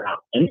figure out.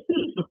 And this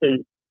is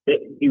something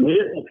You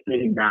isn't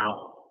sitting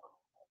down.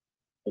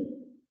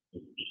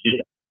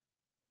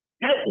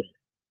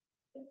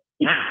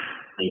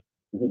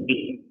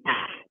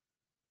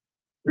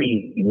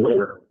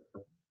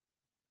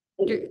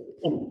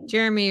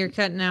 Jeremy, you're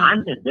cutting out.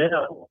 I'm the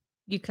devil.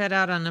 You cut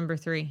out on number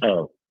 3.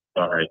 Oh,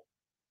 sorry.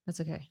 That's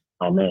okay.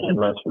 Oh man,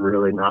 that's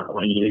really not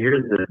what you hear.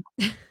 Here's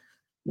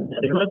the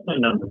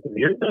number.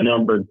 Here's the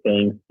numbered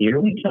thing. Here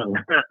we come.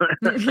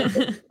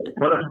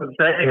 What I'm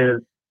saying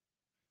is,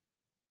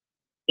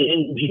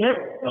 in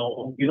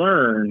general, you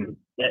learn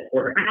that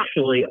we're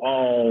actually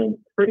all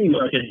pretty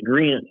much in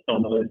agreement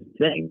on those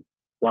things.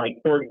 Like,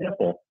 for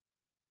example,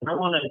 I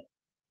want to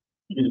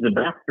use the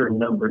bathroom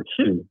number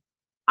 2.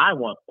 I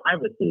want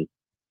privacy.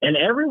 And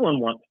everyone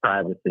wants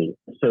privacy.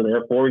 So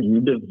therefore,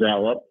 you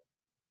develop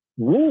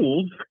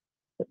rules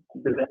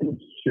to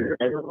ensure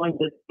everyone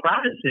gets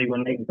privacy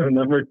when they go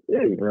number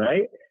 2,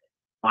 right?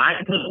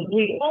 Because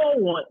we all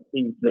want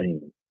these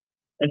things.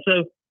 And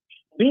so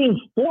being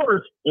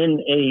forced in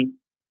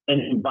an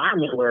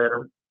environment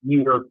where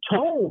you're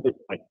told,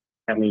 like,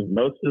 I mean,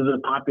 most of the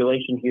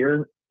population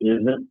here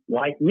isn't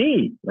like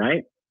me,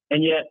 right?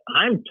 And yet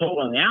I'm told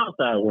on the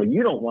outside, well,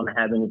 you don't want to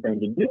have anything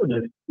to do with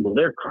this. Well,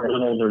 they're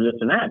criminals or this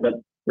and that.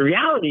 But the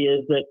reality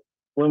is that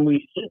when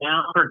we sit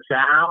down for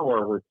chow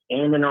or we're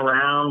standing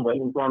around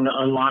waiting for them to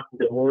unlock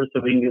the doors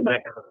so we can get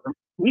back in the room,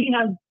 we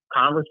have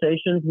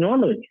conversations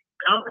normally.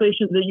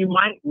 Conversations that you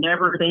might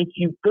never think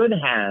you could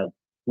have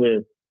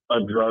with a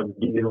drug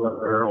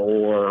dealer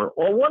or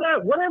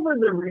whatever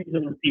the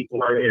reason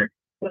people are here.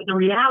 But the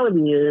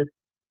reality is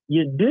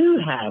you do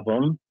have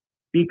them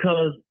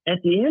because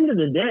at the end of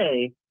the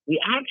day, we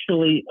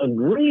actually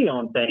agree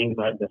on things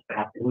like the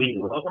fact that we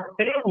love our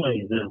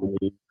families and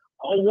we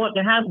all want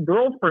to have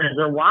girlfriends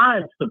or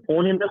wives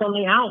supporting us on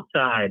the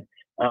outside.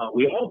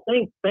 We all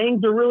think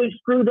things are really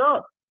screwed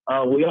up.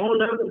 We all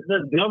know that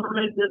the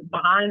government is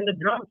behind the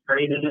drug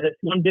trade and that it's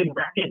one big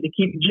racket to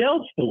keep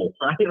jails full,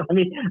 right? I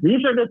mean,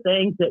 these are the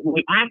things that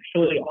we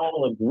actually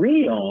all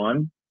agree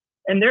on.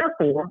 And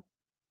therefore,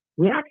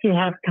 we actually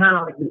have kind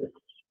of like this,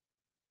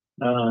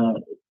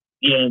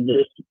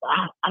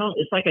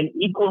 it's like an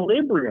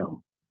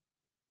equilibrium.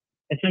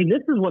 And say,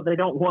 this is what they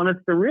don't want us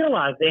to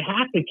realize. They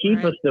have to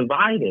keep us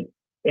divided.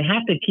 They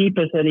have to keep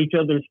us at each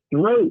other's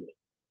throats.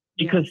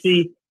 Because,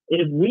 see,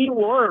 if we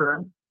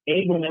were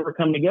able to never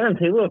come together and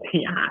say, look,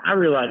 I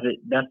realize that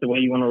that's the way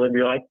you want to live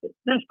your life.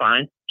 That's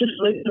fine. Just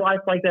live your life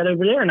like that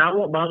over there, and I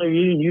won't bother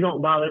you, and you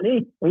don't bother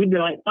me. And we'd be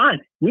like, fine.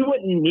 We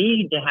wouldn't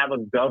need to have a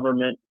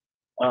government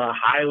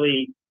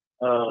highly,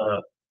 a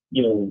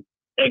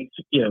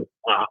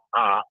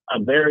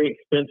very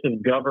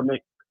expensive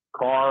government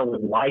car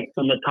with lights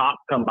on the top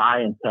come by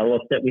and tell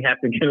us that we have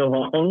to get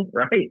along,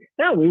 right?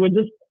 No, we would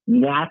just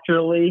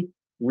naturally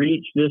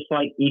reach this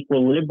like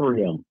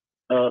equilibrium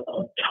of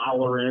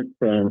tolerance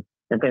and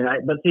things like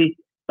that. But see,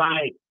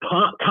 by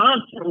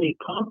constantly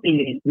pumping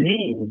these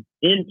things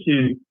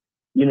into,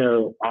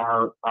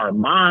 our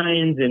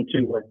minds,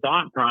 into our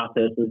thought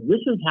processes,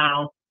 this is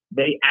how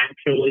they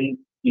actually,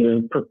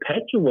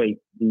 perpetuate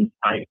these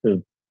types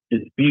of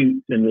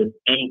disputes and this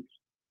angst.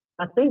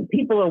 I think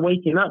people are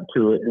waking up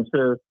to it. And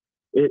so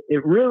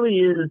it really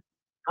is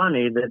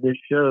funny that this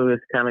show has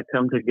kind of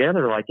come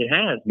together like it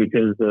has,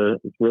 because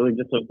it's really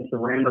just a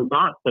random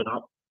thought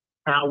about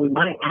how we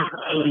might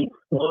actually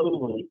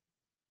slowly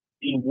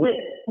be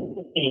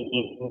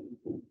witnessing,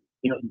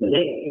 a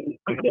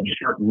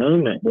sharp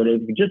moment where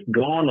they've just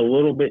gone a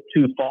little bit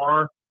too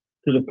far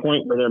to the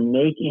point where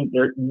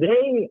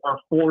they are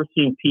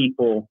forcing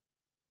people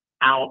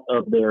out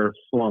of their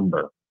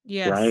slumber.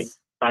 Yes. Right?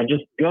 By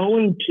just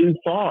going too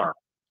far.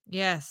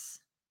 Yes.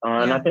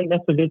 And I think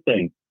that's a good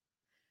thing.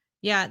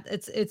 Yeah,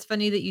 it's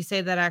funny that you say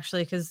that,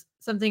 actually, because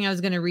something I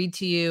was going to read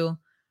to you.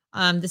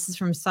 This is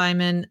from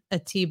Simon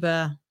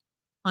Atiba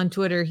on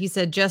Twitter. He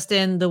said, just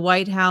in, the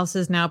White House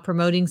is now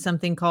promoting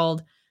something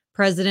called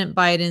President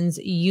Biden's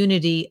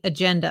Unity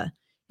Agenda.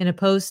 In a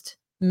post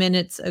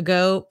minutes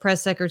ago,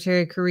 Press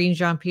Secretary Karine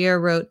Jean-Pierre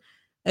wrote,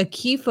 a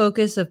key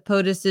focus of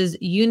POTUS's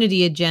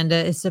Unity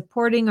Agenda is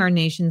supporting our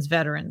nation's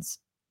veterans.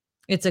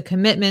 It's a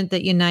commitment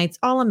that unites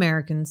all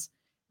Americans,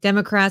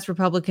 Democrats,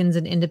 Republicans,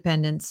 and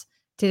independents.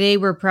 Today,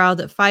 we're proud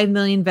that 5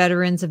 million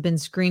veterans have been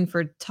screened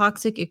for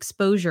toxic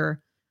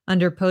exposure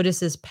under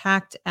POTUS's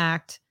PACT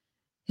Act,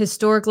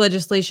 historic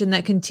legislation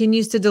that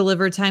continues to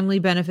deliver timely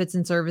benefits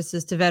and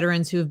services to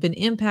veterans who have been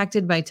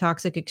impacted by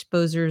toxic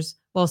exposures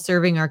while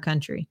serving our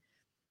country.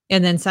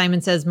 And then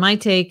Simon says, my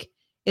take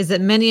is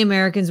that many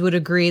Americans would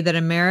agree that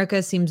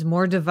America seems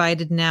more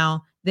divided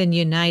now than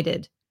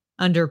united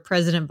under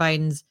President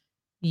Biden's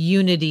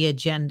Unity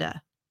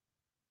Agenda.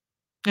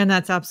 And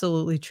that's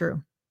absolutely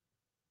true.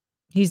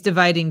 He's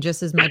dividing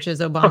just as much as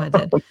Obama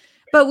did.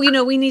 But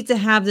we need to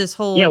have this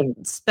whole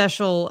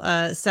special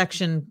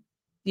section,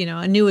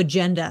 a new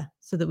agenda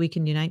so that we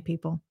can unite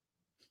people.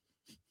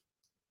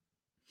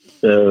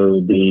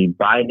 So the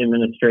Biden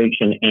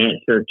administration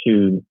answer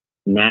to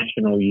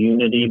national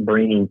unity,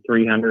 bringing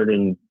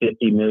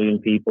 350 million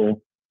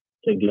people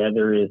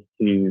together is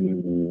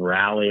to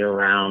rally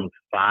around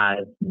 5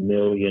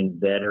 million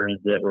veterans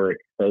that were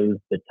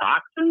exposed to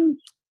toxins.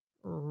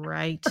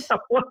 Right.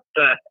 What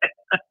the?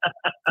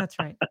 That's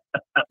right.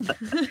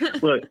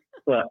 Look,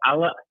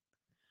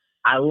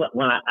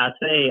 when I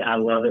say I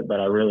love it, but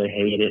I really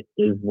hate it,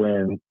 is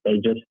when they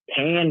just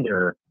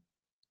pander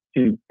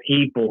to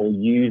people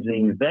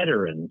using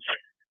veterans,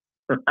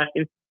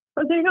 right?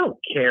 But they don't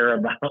care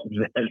about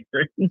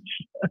veterans.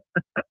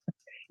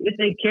 If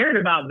they cared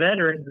about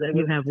veterans, they You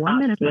would have 1 stop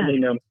minute left.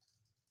 sending them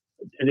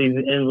to these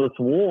endless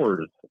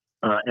wars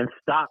and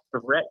stop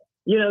the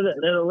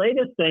the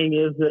latest thing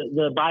is that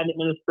the Biden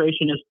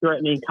administration is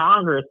threatening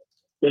Congress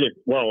that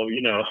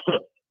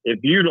if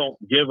you don't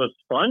give us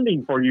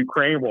funding for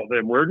Ukraine, well,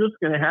 then we're just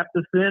going to have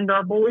to send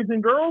our boys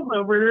and girls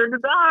over there to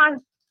die.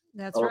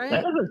 That's right.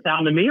 That doesn't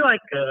sound to me like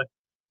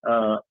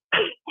that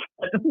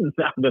doesn't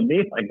sound to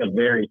me like a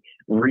very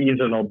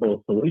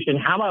reasonable solution.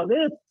 How about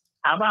this?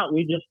 How about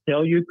we just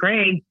tell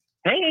Ukraine,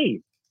 hey,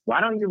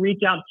 why don't you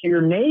reach out to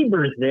your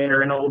neighbors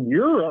there in old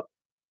Europe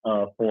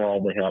for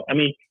all the help? I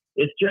mean,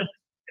 it's just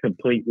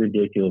complete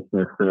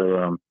ridiculousness.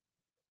 So,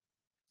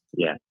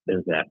 yeah,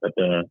 there's that. But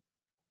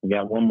we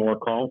got one more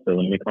call, so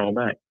let me call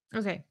back.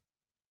 Okay.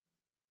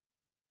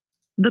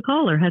 The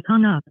caller has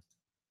hung up.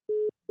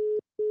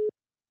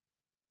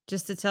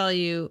 Just to tell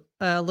you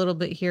a little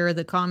bit here,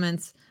 the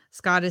comments,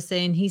 Scott is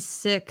saying he's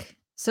sick,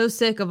 so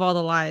sick of all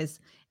the lies.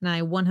 And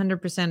I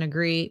 100%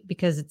 agree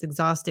because it's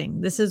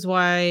exhausting. This is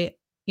why,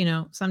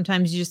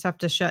 sometimes you just have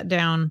to shut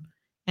down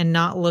and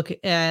not look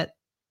at,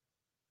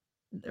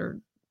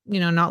 or,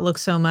 not look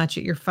so much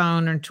at your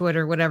phone or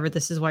Twitter, whatever.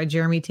 This is why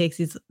Jeremy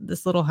takes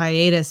this little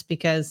hiatus,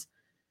 because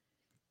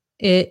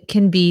it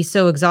can be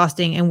so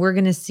exhausting. And we're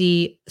going to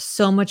see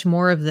so much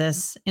more of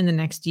this in the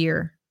next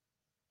year.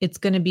 It's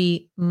going to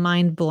be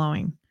mind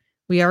blowing.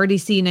 We already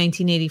see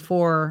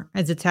 1984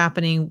 as it's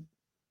happening.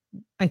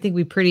 I think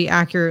we pretty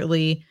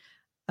accurately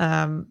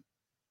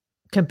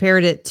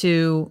compared it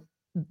to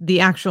the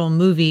actual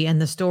movie and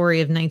the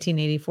story of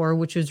 1984,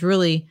 which was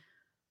really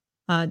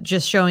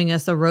just showing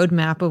us a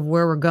roadmap of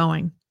where we're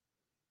going.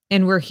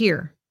 And we're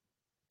here.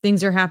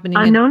 Things are happening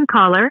Unknown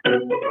caller.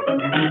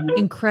 at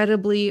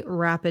incredibly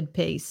rapid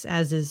pace,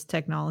 as is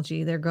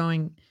technology. They're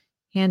going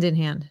hand in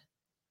hand.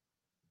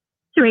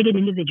 Rated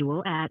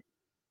individual at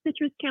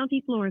Citrus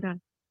County, Florida.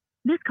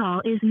 This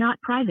call is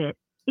not private.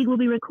 It will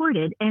be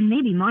recorded and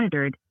may be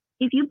monitored.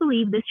 If you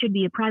believe this should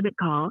be a private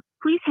call,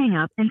 please hang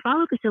up and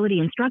follow facility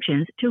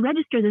instructions to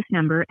register this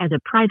number as a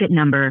private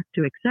number.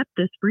 To accept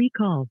this free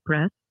call,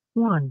 press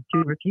 1. To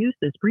refuse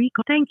this free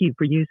call, thank you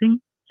for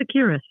using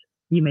Securus.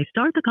 You may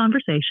start the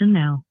conversation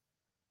now.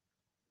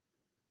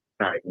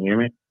 All right, can you hear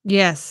me?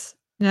 Yes.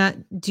 Now,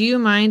 do you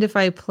mind if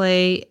I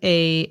play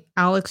a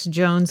Alex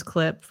Jones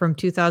clip from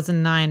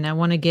 2009? I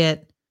want to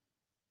get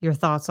your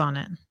thoughts on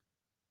it.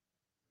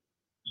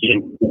 Yeah.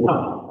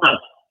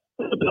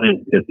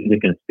 The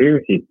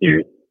conspiracy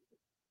theory.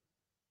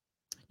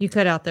 You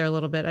cut out there a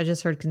little bit. I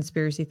just heard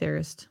conspiracy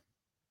theorist.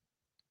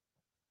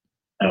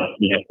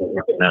 Yeah,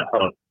 let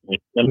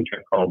me try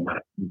to call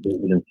back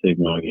and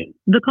signal again.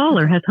 The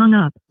caller has hung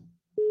up.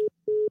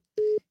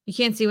 You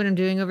can't see what I'm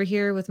doing over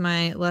here with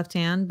my left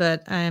hand,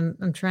 but I'm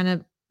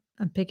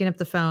picking up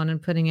the phone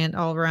and putting it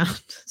all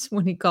around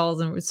when he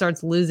calls and it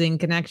starts losing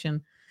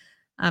connection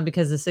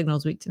because the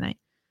signal's weak tonight.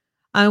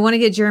 I want to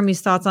get Jeremy's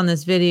thoughts on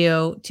this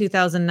video.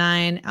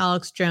 2009,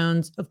 Alex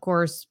Jones, of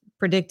course,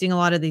 predicting a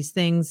lot of these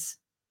things,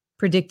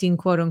 predicting,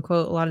 quote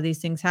unquote, a lot of these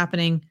things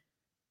happening.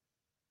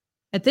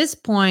 At this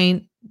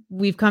point,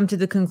 we've come to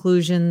the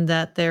conclusion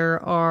that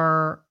there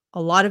are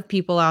a lot of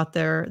people out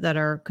there that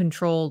are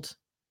controlled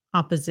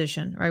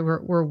opposition, right?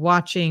 We're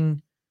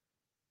watching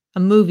a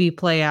movie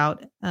play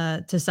out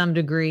to some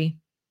degree.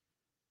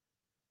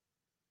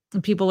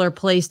 And people are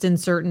placed in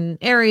certain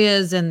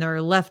areas and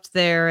they're left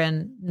there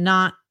and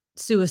not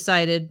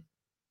suicided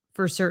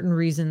for certain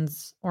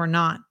reasons or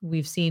not.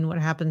 We've seen what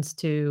happens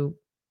to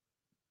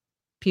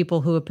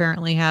people who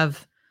apparently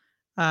have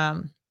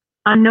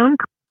Unknown.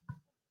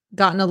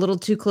 gotten a little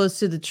too close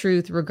to the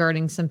truth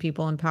regarding some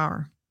people in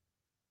power.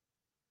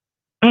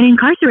 An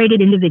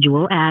incarcerated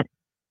individual at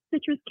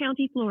Citrus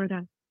County,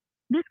 Florida.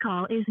 This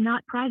call is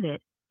not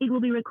private. It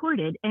will be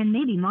recorded and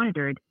may be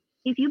monitored.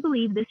 If you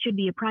believe this should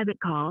be a private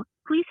call,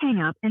 please hang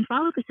up and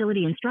follow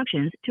facility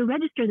instructions to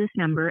register this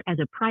number as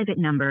a private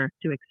number.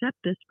 To accept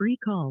this free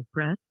call,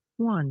 press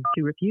 1.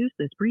 To refuse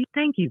this free,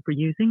 thank you for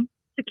using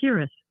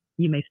Securus.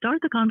 You may start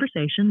the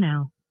conversation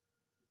now.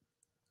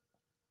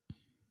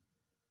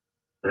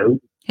 Hello?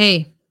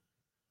 Hey.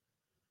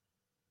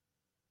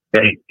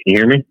 Hey, can you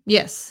hear me?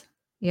 Yes.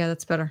 Yeah,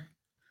 that's better.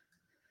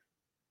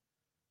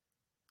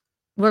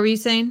 What were you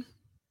saying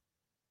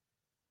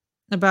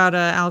about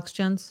Alex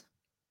Jones?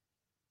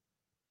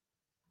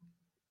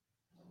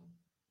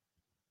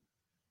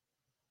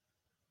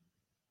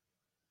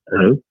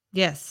 Hello?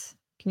 Yes.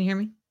 Can you hear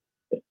me?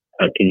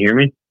 Can you hear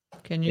me?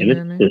 Can you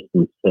hear me?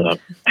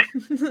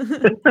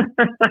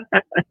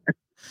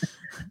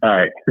 All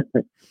right.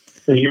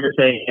 So you were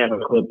saying you have a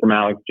clip from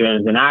Alex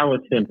Jones, and I was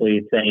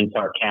simply saying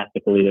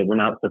sarcastically that we're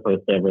not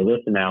supposed to ever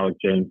listen to Alex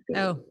Jones.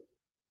 Oh,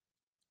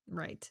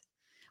 right.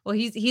 Well,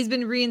 he's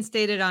been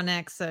reinstated on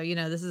X, so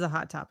this is a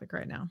hot topic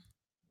right now.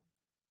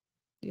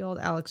 The old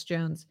Alex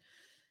Jones.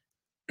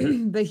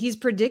 But he's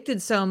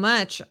predicted so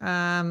much.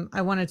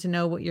 I wanted to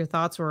know what your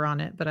thoughts were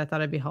on it, but I thought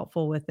it'd be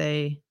helpful with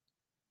a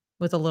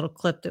little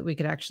clip that we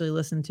could actually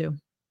listen to.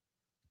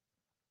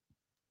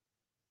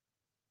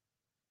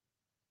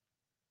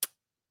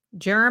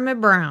 Jeremy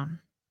Brown.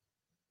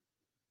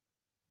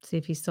 See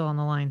if he's still on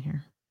the line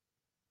here.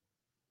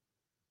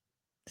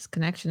 This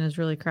connection is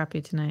really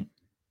crappy tonight.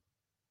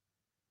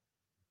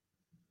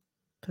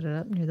 Put it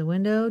up near the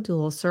window. Do a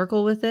little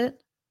circle with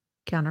it.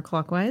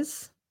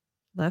 Counterclockwise.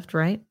 Left,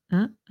 right.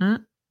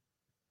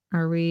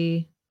 Are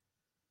we?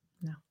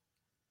 No.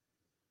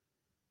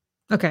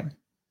 Okay.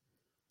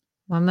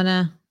 Well, I'm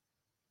gonna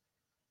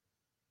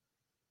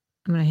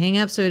hang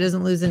up so he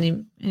doesn't lose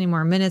any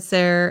more minutes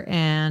there,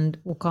 and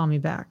we'll call me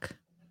back.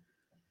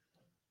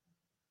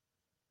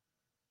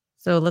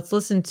 So let's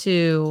listen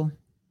to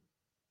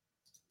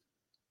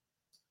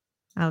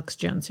Alex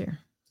Jones here.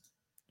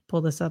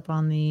 Pull this up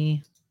on the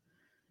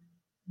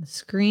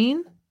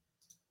screen.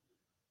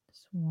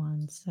 Just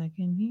 1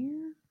 second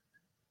here.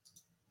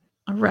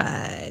 All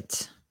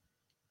right.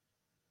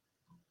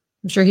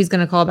 I'm sure he's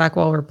going to call back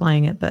while we're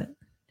playing it, but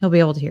he'll be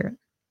able to hear it.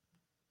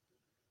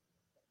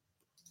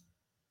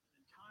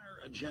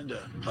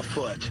 Agenda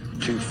afoot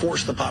to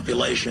force the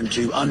population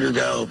to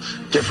undergo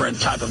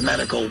different type of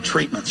medical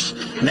treatments,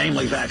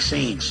 namely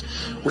vaccines.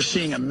 We're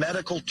seeing a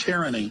medical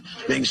tyranny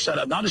being set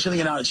up, not just in the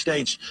United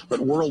States, but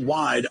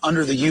worldwide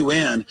under the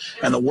UN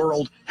and the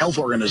World Health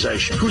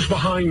Organization. Who's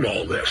behind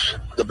all this?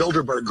 The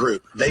Bilderberg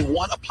Group. They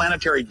want a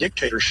planetary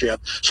dictatorship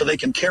so they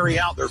can carry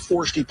out their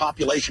forced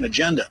depopulation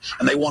agenda,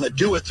 and they want to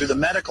do it through the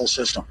medical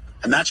system.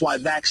 And that's why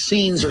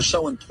vaccines are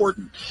so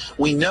important.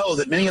 We know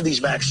that many of these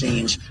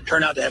vaccines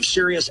turn out to have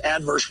serious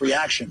adverse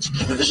reactions.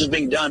 And this is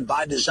being done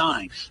by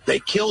design. They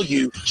kill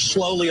you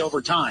slowly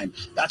over time.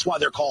 That's why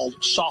they're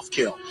called soft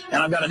kill.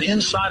 And I've got an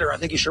insider I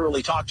think you should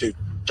really talk to,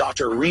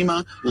 Dr.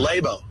 Rima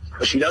Labo.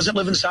 But she doesn't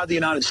live inside the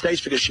United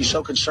States because she's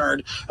so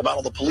concerned about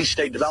all the police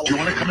state development. Do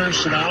you want to come in and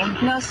sit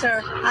down? No,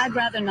 sir. I'd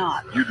rather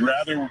not. You'd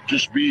rather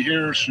just be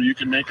here so you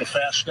can make a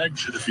fast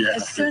exit if you have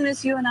to. As soon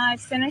as you and I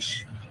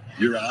finish,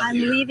 You're out I'm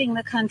here. leaving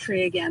the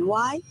country again.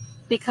 Why?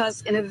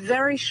 Because in a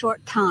very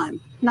short time,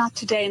 not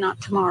today,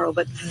 not tomorrow,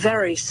 but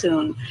very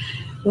soon,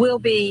 we'll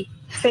be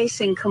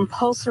facing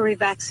compulsory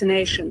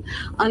vaccination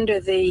under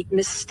the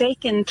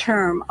mistaken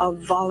term of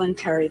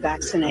voluntary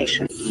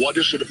vaccination. What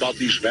is it about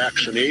these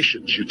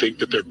vaccinations? You think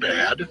that they're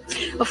bad?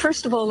 Well,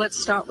 first of all, let's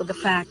start with the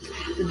fact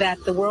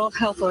that the World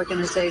Health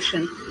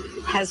Organization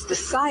has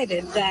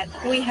decided that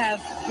we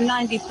have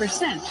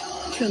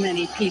 90% too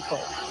many people.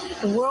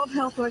 The World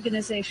Health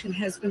Organization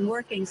has been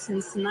working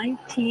since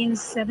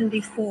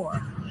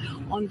 1974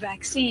 on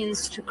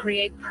vaccines to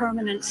create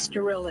permanent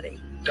sterility.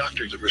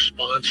 Doctor, the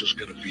response is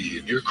going to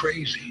be, you're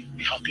crazy.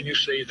 How can you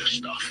say this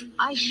stuff?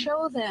 I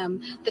show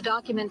them the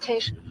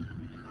documentation.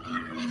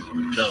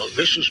 Now,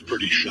 this is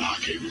pretty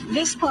shocking.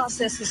 This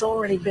process has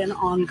already been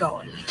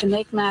ongoing. To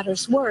make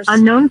matters worse,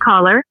 Unknown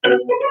caller.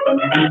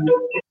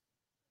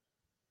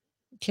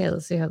 Okay,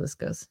 let's see how this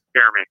goes.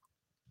 Jeremy.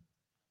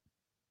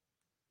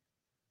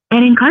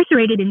 An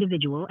incarcerated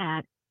individual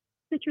at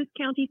Citrus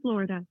County,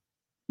 Florida.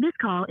 This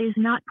call is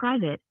not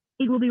private.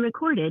 It will be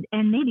recorded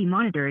and may be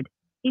monitored.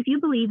 If you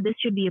believe this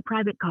should be a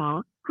private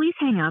call, please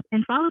hang up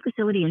and follow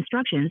facility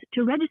instructions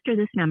to register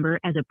this number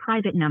as a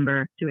private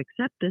number. To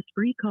accept this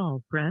free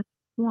call, press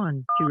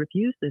 1. To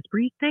refuse this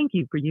free, thank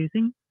you for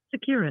using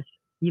Securus.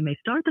 You may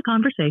start the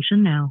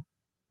conversation now.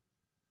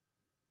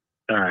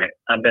 All right.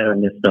 I bet I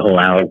missed the whole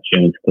Alex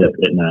Jones clip,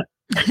 didn't I?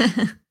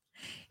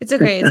 It's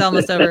okay. It's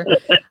almost over.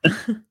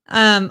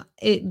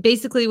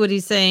 Basically what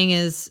he's saying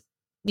is,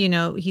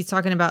 he's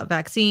talking about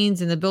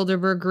vaccines and the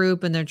Bilderberg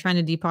Group, and they're trying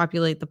to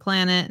depopulate the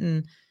planet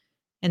and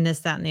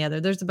this, that, and the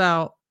other. There's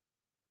about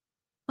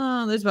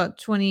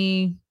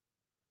 20,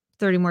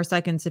 30 more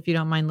seconds if you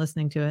don't mind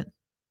listening to it.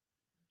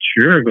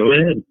 Sure, go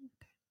ahead.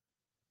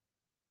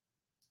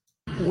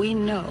 we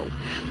know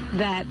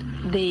that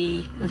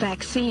the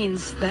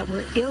vaccines that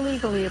were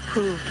illegally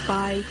approved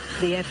by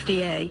the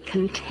FDA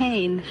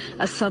contain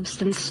a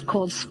substance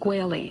called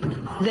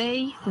squalene.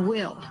 They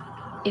will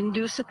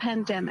induce a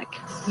pandemic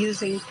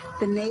using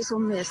the nasal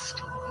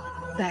mist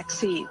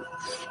vaccine,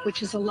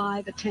 which is a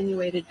live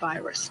attenuated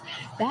virus.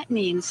 That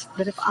means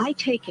that if I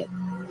take it,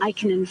 I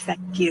can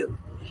infect you.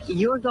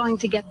 You're going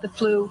to get the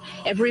flu.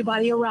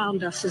 Everybody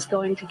around us is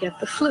going to get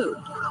the flu.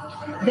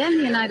 Then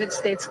the United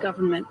States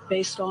government,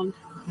 based on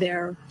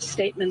their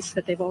statements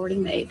that they've already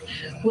made,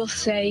 will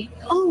say,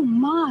 oh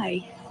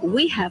my,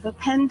 we have a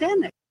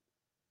pandemic.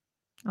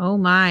 Oh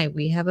my,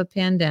 we have a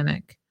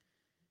pandemic.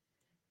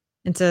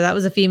 And so that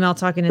was a female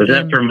talking to Was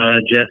them. that from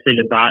Jesse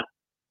DeBot?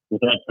 Was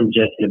that from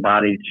Jesse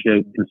DeBot's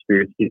show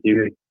Conspiracy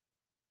Theory?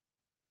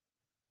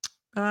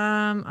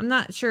 I'm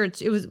not sure.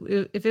 It was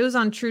if it was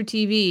on True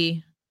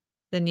TV,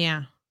 then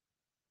yeah.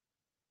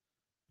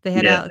 They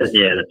had Yeah, Alex.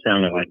 yeah, that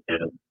sounded like a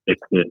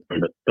clip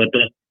from it. But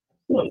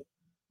look,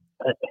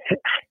 uh,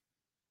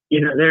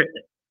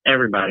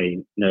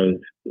 everybody knows,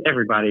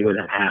 everybody with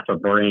a half a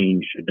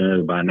brain should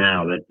know by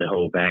now that the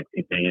whole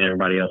vaccine thing, and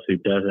everybody else who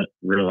doesn't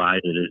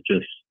realize it is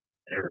just,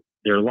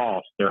 they're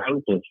lost. They're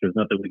hopeless. There's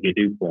nothing we can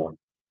do for them.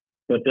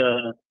 But,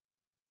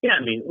 yeah,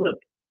 I mean, look,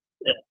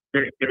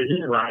 there's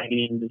in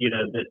writing,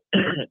 that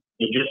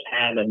they just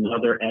had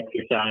another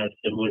exercise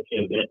similar to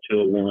Event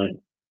 201.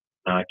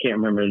 I can't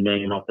remember the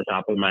name off the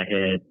top of my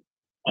head.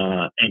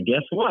 And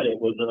guess what? It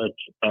was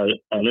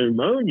a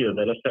pneumonia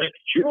that affects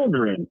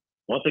children.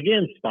 Once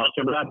again,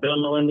 sponsored by Bill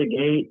and Melinda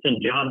Gates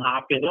and John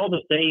Hopkins, all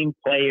the same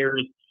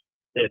players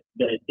that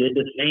did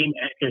the same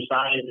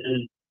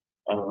exercises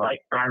right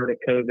prior to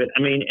COVID.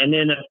 I mean, and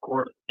then, of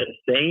course, at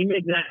the same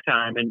exact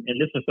time, and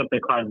this is something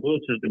Clyde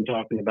Lewis has been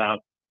talking about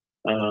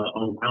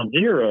on Ground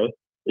Zero,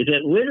 is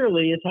that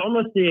literally it's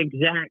almost the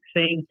exact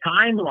same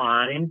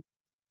timeline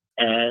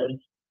as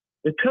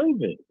the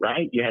COVID,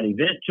 right? You had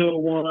Event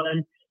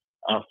 201,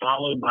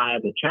 followed by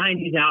the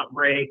Chinese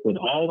outbreak with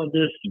all of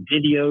this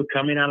video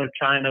coming out of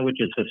China, which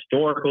is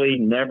historically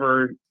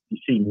never, you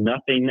see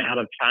nothing out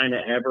of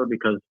China ever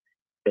because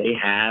they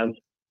have,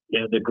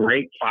 the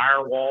great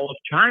firewall of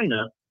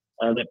China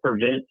that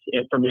prevents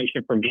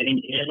information from getting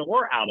in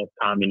or out of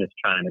communist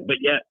China. But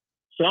yet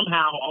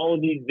somehow all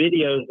of these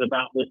videos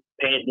about this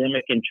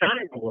pandemic in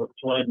China were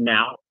flooding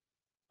out,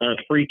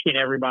 freaking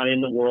everybody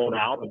in the world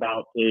out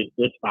about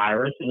this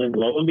virus. And then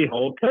lo and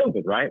behold,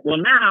 COVID, right? Well,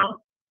 now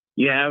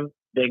you have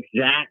the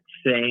exact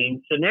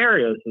same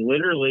scenarios,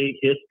 literally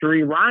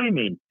history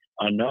rhyming.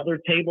 Another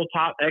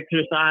tabletop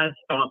exercise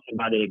sponsored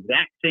by the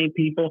exact same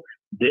people.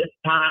 This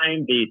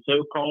time, the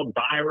so-called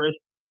virus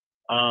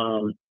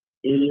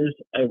is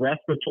a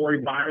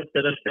respiratory virus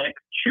that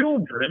affects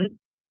children,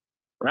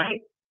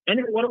 right? And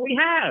then what do we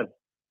have?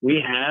 We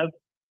have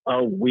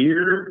a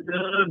weird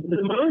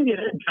pneumonia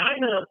in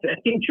China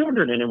affecting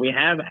children, and then we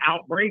have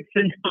outbreaks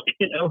in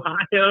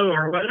Ohio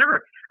or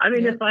whatever. I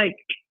mean, It's like,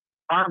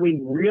 are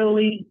we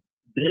really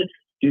this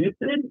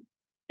stupid?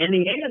 And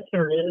the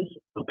answer is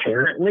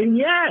apparently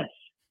yes,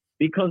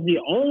 because the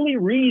only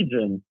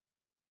reason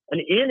an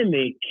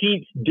enemy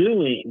keeps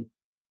doing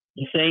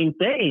the same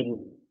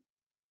thing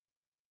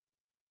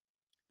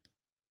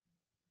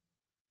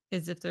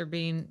is if they're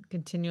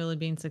continually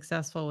being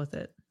successful with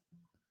it,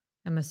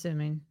 I'm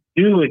assuming.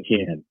 Do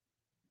again.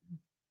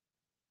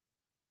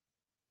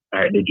 All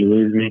right, did you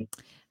lose me?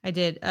 I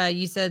did.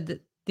 You said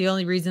that the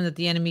only reason that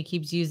the enemy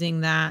keeps using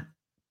that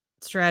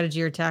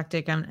strategy or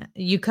tactic,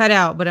 you cut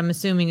out, but I'm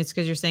assuming it's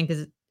because you're saying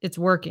because it's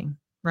working,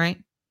 right?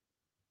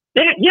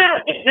 Yeah,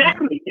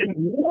 exactly. In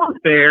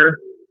warfare,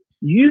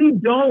 you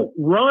don't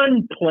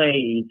run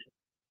plays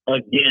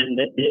again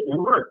that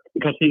didn't work.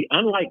 Because see,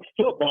 unlike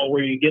football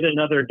where you get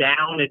another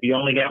down if you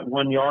only got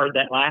 1 yard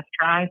that last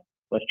try,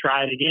 let's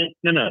try it again.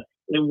 No.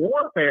 In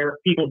warfare,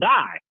 people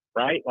die,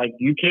 right? Like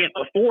you can't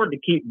afford to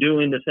keep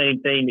doing the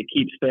same thing that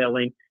keeps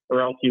failing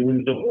or else you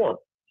lose the war.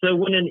 So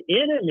when an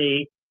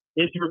enemy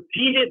is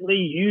repeatedly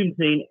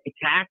using a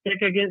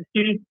tactic against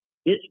you,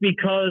 it's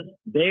because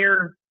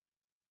they're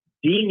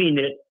deeming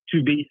it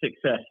to be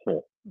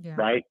successful,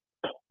 right?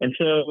 And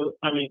so,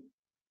 I mean,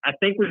 I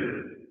think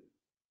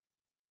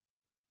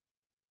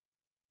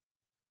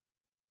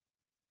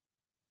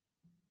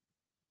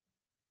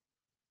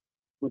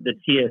with the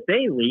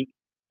TSA leak,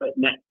 but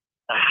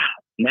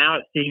now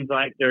it seems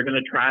like they're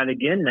going to try it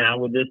again now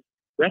with this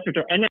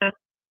respiratory.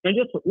 And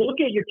just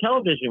look at your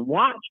television,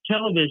 watch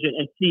television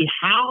and see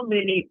how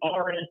many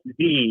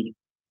RSV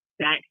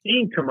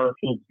vaccine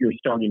commercials you're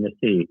starting to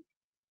see.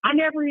 I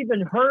never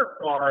even heard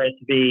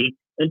RSV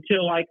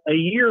until like a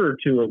year or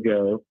two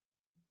ago.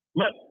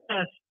 Much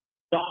less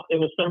thought it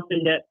was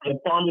something that a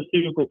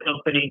pharmaceutical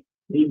company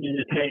needed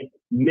to pay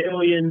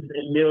millions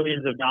and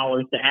millions of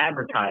dollars to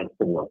advertise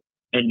for.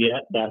 And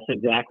yet that's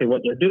exactly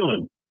what they're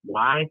doing.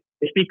 Why?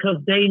 It's because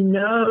they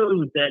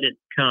know that it's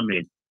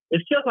coming.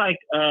 It's just like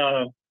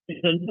it's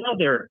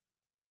another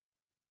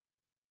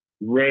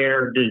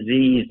rare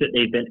disease that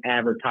they've been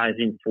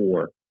advertising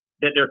for,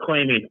 that they're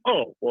claiming,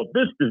 oh, well,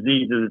 this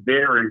disease is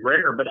very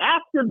rare, but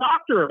ask your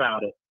doctor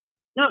about it.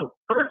 No,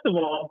 first of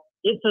all,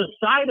 it's a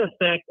side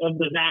effect of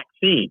the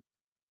vaccine,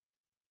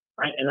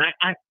 right? And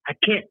I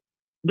can't,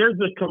 there's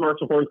this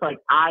commercial where it's like,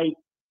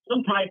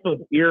 some type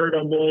of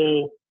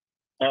irritable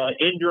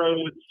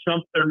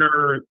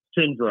Indro-something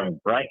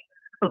syndrome, right?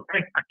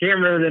 I can't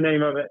remember the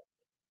name of it.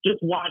 Just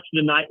watch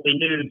the nightly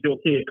news, you'll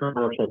see a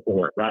commercial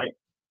for it, right?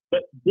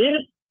 But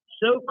this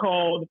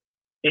so-called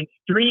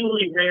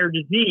extremely rare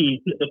disease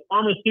that the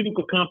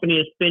pharmaceutical company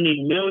is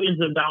spending millions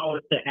of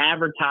dollars to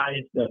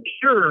advertise the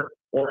cure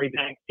or a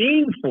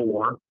vaccine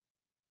for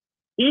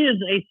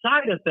is a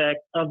side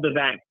effect of the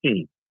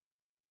vaccine,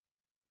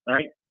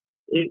 right?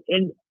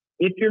 And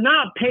if you're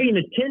not paying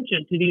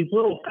attention to these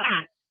little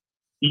facts,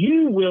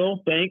 you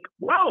will think,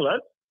 wow,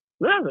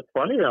 that's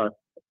funny.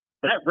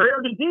 That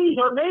rare disease,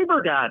 our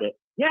neighbor got it.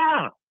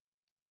 Yeah,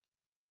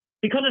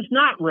 because it's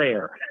not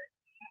rare.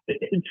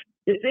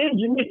 It's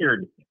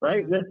engineered,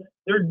 right?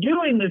 They're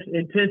doing this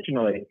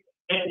intentionally.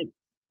 And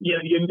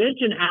you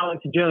mentioned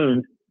Alex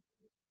Jones.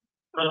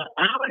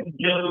 Alex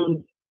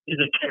Jones is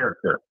a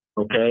character,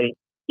 okay?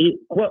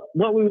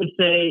 What we would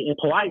say in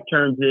polite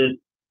terms is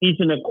he's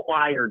an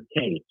acquired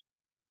taste.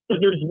 So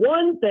there's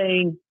one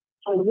thing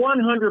for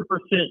 100%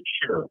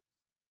 sure.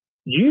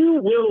 You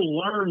will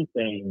learn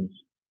things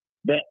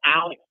that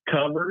Alex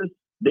covers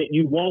that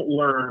you won't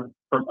learn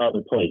from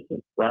other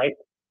places, right?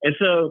 And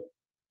so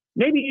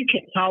maybe you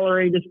can't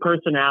tolerate his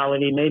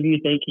personality. Maybe you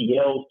think he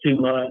yells too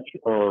much,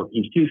 or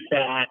he's too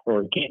fat,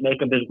 or he can't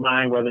make up his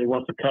mind whether he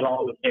wants to cut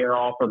all his hair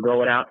off or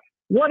grow it out,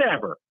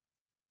 whatever.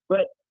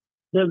 But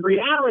the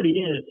reality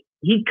is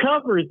he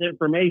covers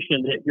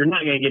information that you're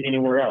not going to get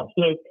anywhere else.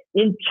 So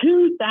in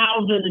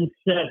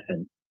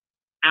 2007,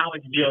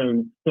 Alex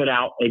Jones put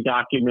out a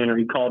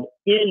documentary called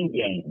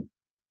Endgame.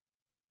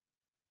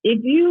 If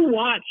you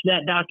watch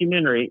that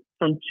documentary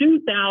from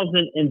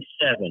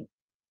 2007,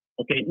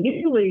 okay,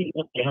 usually,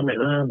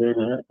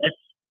 that's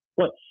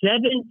what,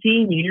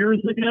 17 years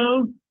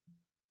ago?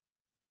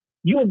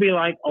 You will be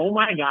like, oh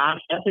my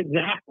gosh, that's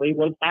exactly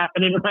what's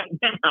happening right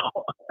now.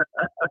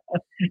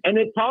 And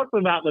it talks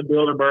about the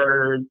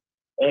Bilderbergers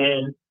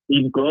and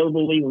these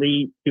global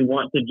elites who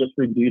want to just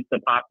reduce the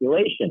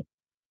population.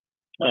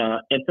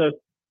 And so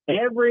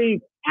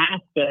every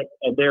aspect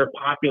of their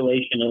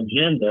population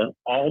agenda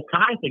all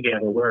ties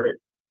together,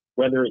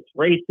 whether it's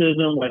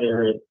racism,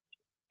 whether it's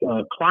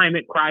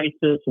climate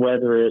crisis,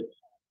 whether it's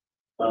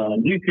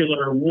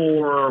nuclear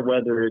war,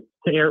 whether it's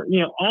terror,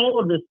 all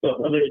of this stuff,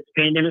 whether it's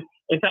pandemic.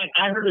 In fact,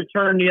 I heard a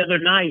term the other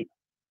night.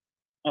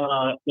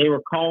 They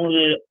were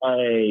calling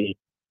it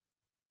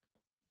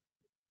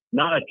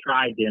not a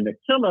tridemic,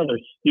 some other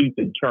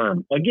stupid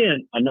term.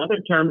 Again, another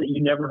term that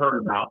you never heard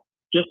about,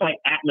 just like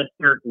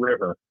atmospheric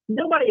river.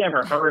 Nobody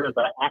ever heard of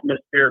an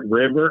atmospheric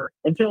river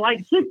until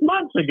like 6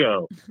 months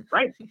ago,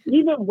 right?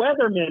 Even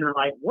weathermen are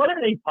like, what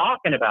are they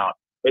talking about?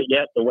 But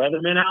yet the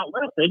weathermen out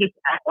west, they just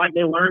act like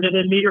they learned it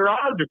in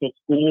meteorological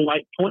school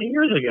like 20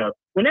 years ago.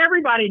 When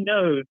everybody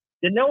knows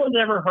that no one's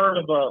ever heard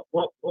of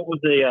what was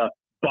a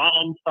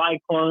bomb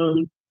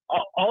cyclone,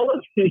 all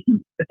of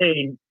these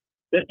things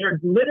that they're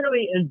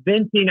literally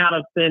inventing out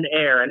of thin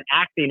air and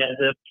acting as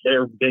if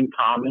they've been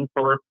common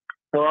for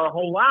our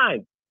whole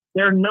lives.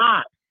 They're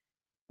not.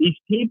 These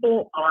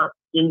people are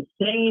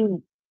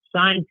insane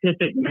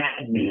scientific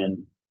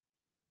madmen,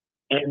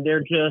 and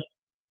they're just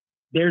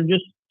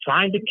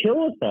trying to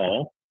kill us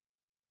all.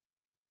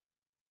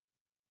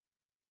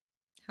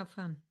 How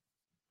fun.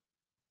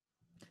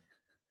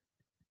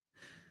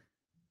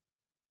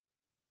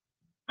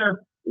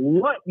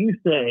 What you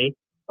say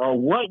or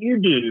what you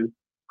do,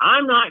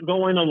 I'm not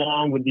going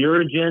along with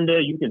your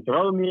agenda. You can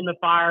throw me in the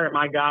fire and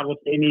my God will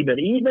save me. But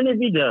even if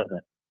he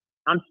doesn't,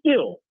 I'm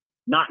still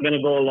not going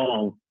to go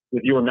along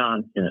with your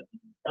nonsense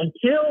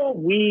until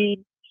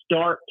we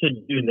start to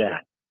do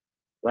that,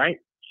 right?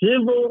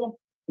 Civil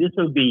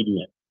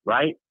disobedience,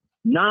 right?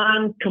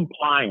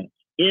 Non-compliance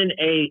in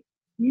a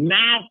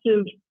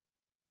massive,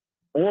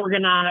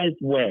 organized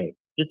way.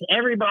 Just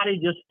everybody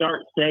just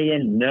start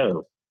saying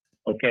no,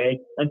 okay?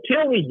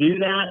 Until we do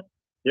that,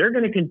 they're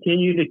going to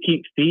continue to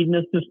keep feeding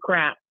us this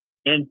crap,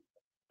 and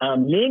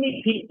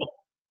many people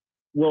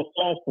will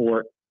fall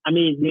for it. I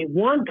mean, the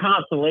one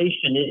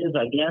consolation is,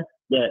 I guess,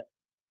 that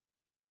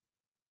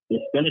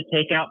it's going to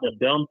take out the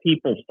dumb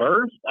people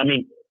first. I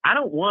mean, I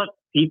don't want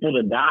people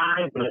to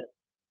die, but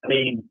I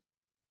mean,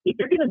 if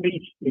you're going to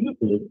be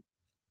stupid,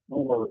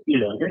 or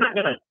you're not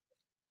going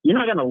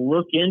to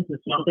look into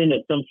something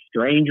that some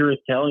stranger is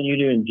telling you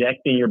to inject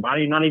in your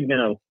body. You're not even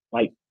going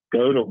to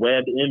go to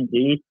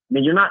WebMD. I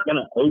mean, you're not going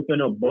to open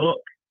a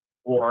book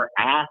or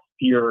ask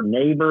your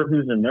neighbor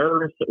who's a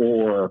nurse,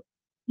 or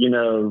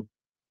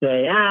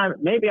say,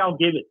 maybe I'll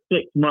give it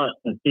 6 months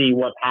and see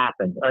what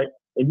happens. Right?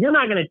 If you're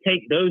not going to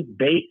take those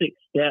basic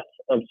steps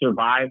of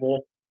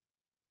survival,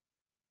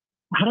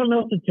 I don't know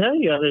what to tell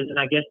you other than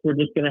I guess we're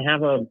just going to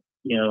have a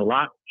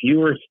lot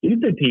fewer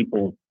stupid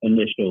people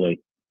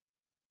initially.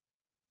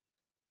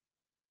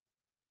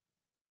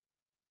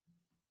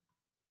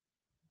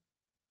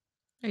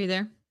 Are you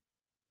there?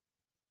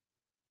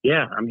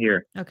 Yeah, I'm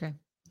here. Okay.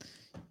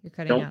 You're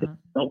cutting out.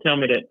 Don't tell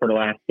me that for the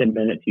last 10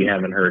 minutes you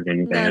haven't heard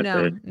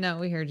anything. No,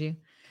 we heard you.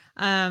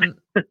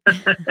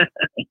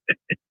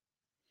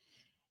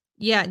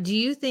 Yeah. Do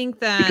you think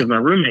that... Because my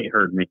roommate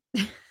heard me.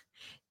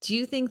 Do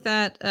you think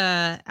that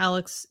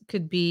Alex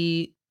could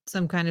be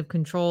some kind of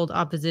controlled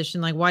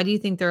opposition? Like, why do you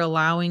think they're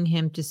allowing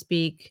him to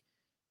speak?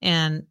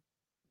 And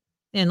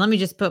let me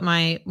just put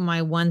my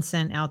 1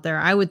 cent out there.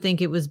 I would think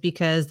it was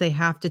because they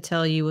have to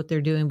tell you what they're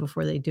doing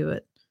before they do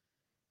it.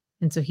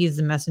 And so he's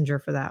the messenger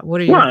for that.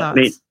 What are your thoughts?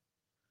 I mean,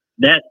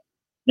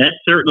 that's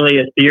certainly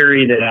a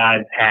theory that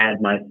I've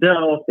had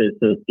myself. It's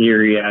a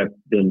theory I've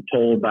been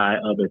told by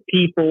other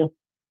people.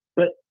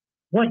 But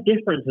what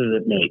difference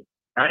does it make?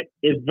 Right?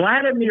 If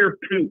Vladimir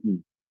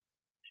Putin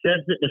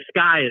says that the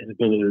sky is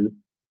blue,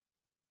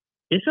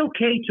 it's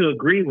okay to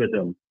agree with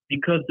him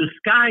because the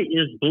sky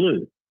is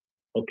blue.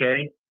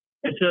 Okay?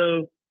 And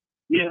so,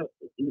 this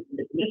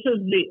is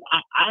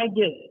I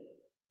get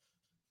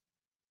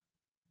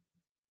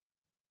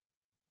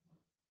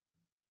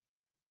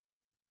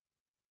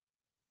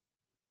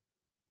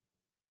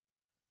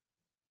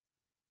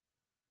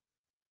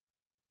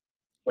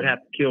would have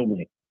to kill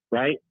me,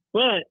 right?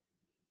 But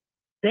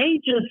they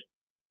just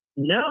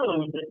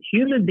know that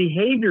human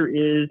behavior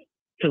is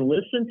to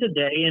listen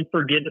today and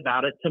forget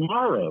about it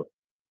tomorrow.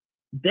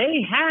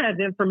 They have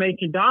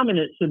information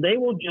dominance, so they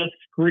will just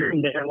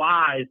scream their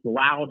lies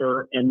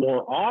louder and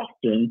more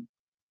often.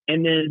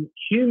 And then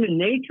human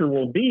nature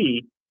will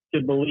be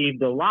to believe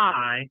the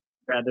lie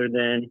rather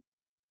than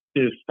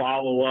to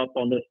follow up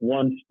on this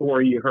one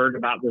story you heard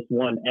about this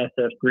one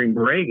SS Green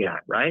Beret guy,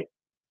 right?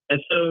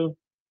 And so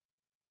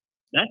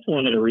that's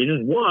one of the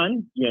reasons.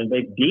 One,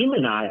 they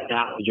demonize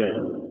Al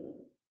Jones.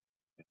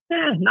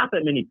 Not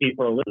that many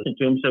people are listening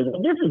to him, so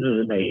what difference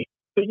does it make?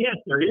 But yes,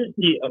 there is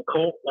the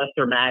occult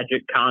lesser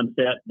magic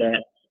concept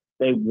that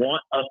they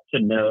want us to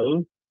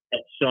know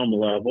at some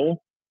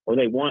level, or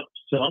they want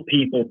some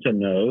people to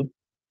know,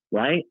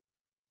 right?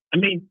 I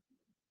mean,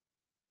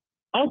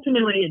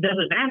 ultimately, it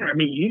doesn't matter. I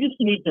mean, you just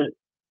need to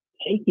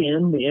take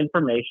in the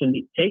information,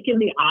 take in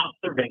the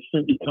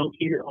observations, and come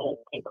to your own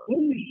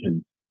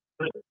conclusions.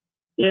 But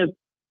if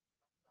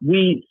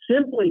we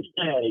simply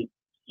say,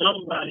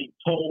 somebody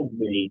told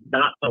me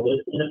not to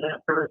listen to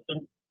that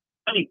person,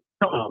 I mean,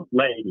 come on,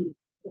 ladies.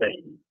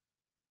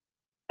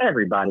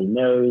 Everybody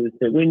knows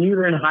that when you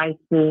were in high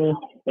school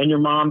and your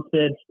mom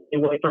said, stay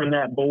away from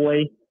that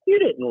boy, you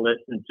didn't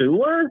listen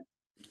to her,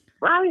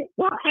 right?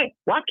 Why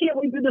can't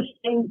we do the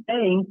same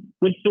thing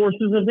with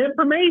sources of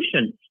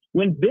information?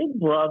 When Big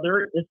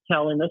Brother is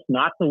telling us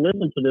not to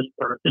listen to this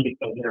person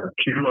because they're a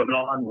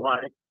QAnon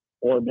like,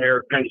 or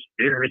they're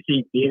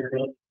conspiracy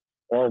theorists,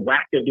 or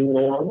wackadoodle,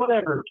 or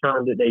whatever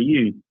term that they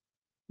use,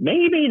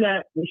 maybe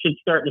that we should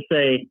start to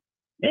say,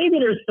 maybe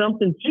there's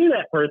something to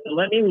that person.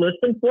 Let me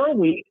listen for a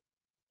week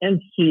and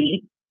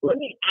see. Let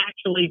me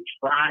actually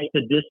try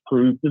to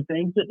disprove the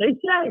things that they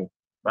say,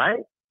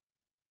 right?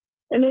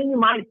 And then you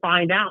might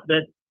find out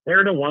that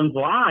they're the ones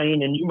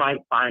lying, and you might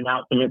find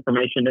out some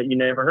information that you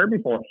never heard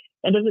before.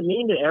 And does it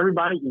mean that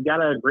you got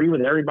to agree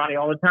with everybody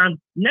all the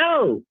time?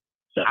 No.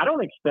 So I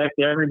don't expect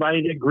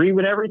everybody to agree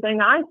with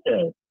everything I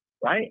say,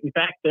 right? In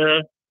fact,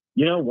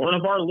 one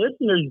of our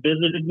listeners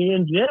visited me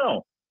in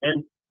jail,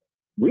 and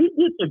we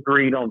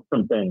disagreed on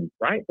some things,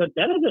 right? But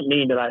that doesn't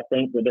mean that I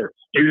think that they're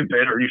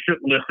stupid or you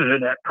shouldn't listen to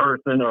that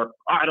person or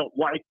I don't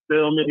like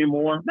them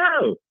anymore.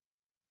 No,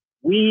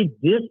 we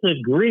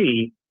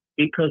disagree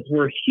because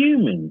we're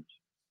humans.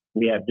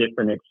 We have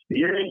different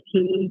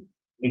experiences.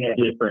 We have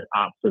different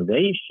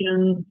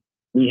observations.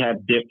 We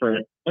have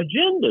different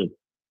agendas,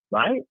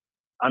 right?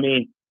 I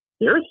mean,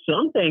 there's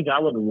some things I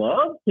would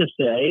love to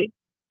say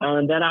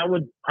that I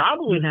would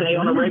probably say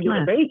on a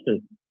regular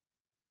basis.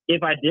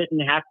 If I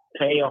didn't have to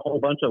pay a whole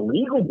bunch of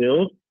legal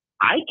bills,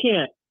 I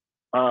can't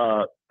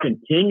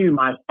continue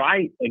my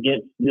fight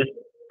against this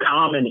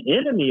common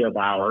enemy of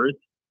ours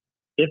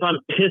if I'm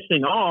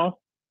pissing off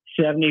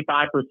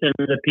 75% of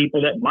the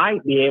people that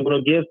might be able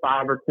to give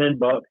 $5 or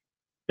 $10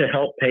 to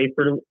help pay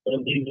for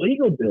these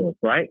legal bills,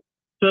 right?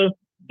 So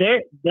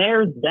there's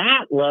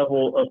that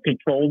level of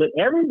control that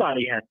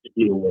everybody has to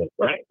deal with,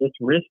 right? It's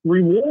risk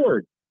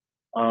reward.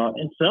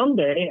 And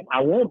someday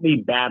I won't be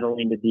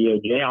battling the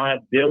DOJ. I'll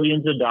have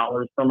billions of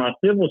dollars for my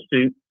civil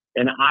suit,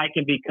 and I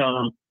can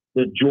become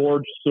the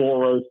George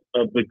Soros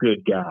of the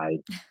good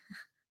guys.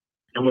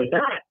 And with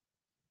that,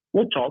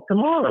 we'll talk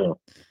tomorrow.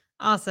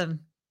 Awesome.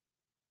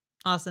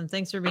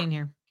 Thanks for being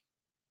here.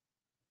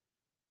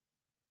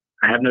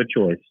 I have no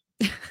choice.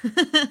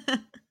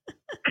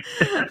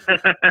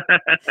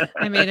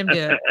 I made him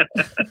do it.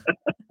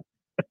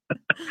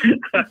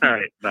 All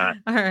right, bye.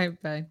 All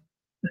right, bye.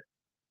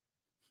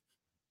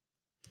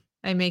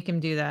 I make him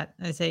do that.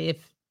 I say,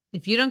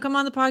 if you don't come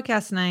on the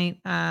podcast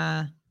tonight,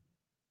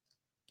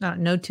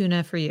 no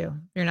tuna for you.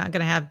 You're not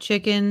going to have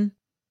chicken.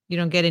 You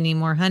don't get any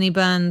more honey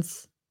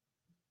buns.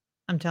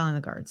 I'm telling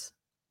the guards.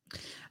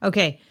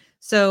 Okay.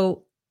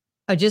 So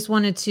I just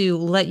wanted to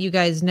let you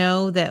guys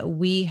know that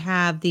we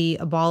have the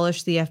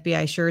Abolish the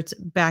FBI shirts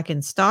back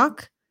in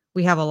stock.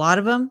 We have a lot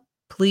of them.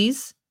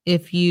 Please,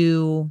 if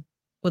you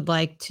would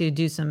like to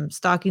do some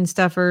stocking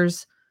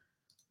stuffers,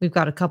 we've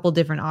got a couple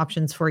different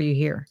options for you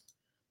here.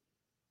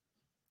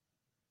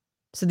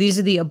 So these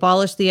are the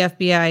Abolish the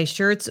FBI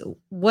shirts.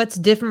 What's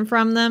different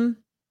from them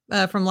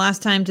from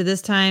last time to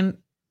this time?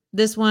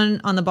 This one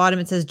on the bottom,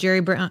 it says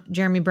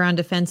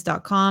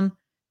JeremyBrownDefense.com.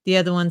 The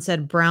other one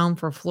said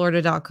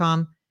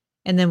brownforflorida.com.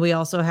 And then we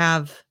also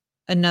have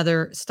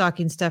another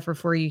stocking stuffer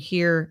for you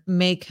here,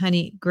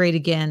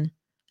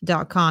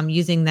 MakeHoneyGreatAgain.com,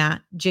 using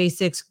that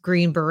J6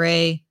 Green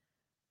Beret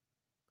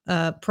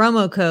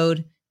promo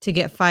code to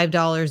get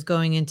 $5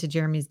 going into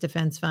Jeremy's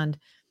Defense Fund.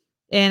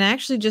 And I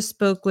actually just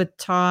spoke with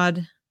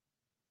Todd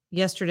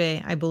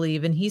yesterday, I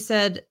believe, and he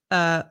said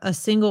a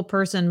single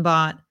person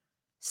bought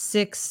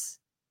 6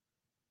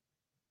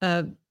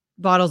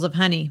 bottles of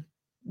honey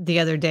the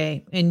other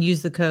day and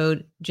used the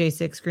code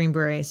J6 Green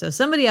Beret. So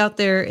somebody out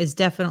there is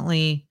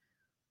definitely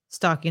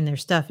stocking their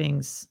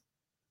stuffings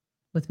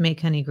with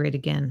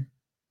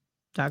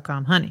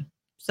MakeHoneyGreatAgain.com honey.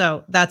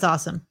 So that's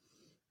awesome.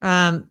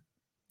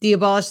 The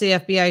Abolish the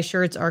FBI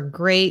shirts are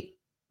great.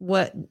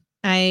 What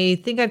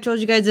I think I've told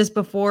you guys this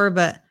before,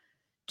 but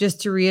just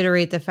to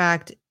reiterate the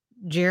fact,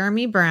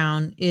 Jeremy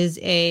Brown is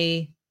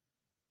a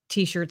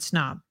t-shirt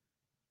snob.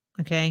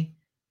 Okay.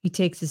 He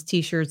takes his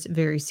t-shirts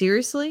very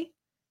seriously.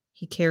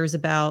 He cares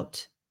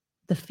about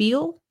the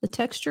feel, the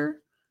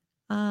texture.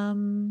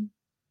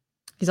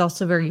 He's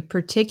also very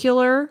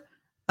particular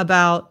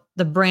about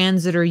the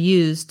brands that are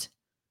used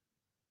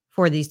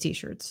for these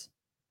t-shirts.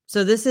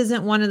 So this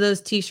isn't one of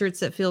those t-shirts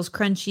that feels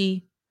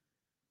crunchy.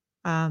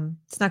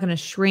 It's not going to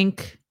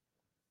shrink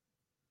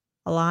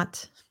a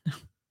lot. I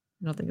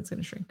don't think it's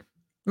going to shrink.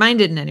 Mine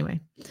didn't anyway.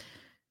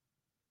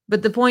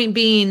 But the point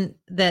being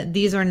that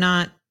these are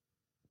not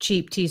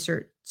cheap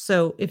t-shirts.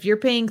 So if you're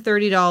paying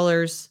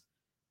 $30,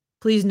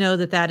 please know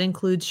that that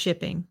includes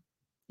shipping.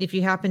 If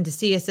you happen to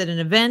see us at an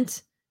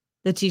event,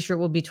 the t-shirt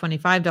will be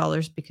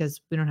 $25 because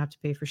we don't have to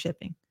pay for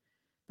shipping.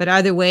 But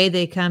either way,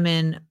 they come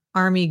in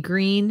army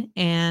green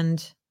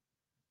and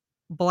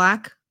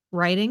black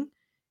writing,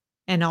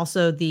 and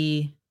also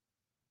the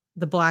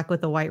black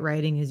with the white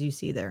writing as you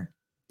see there.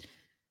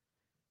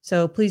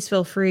 So please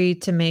feel free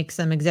to make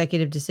some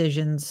executive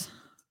decisions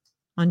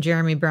on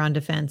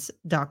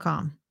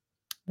jeremybrowndefense.com.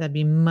 That'd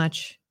be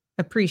much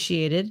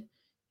appreciated.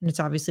 And it's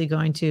obviously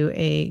going to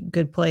a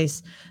good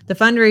place. The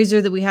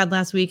fundraiser that we had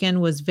last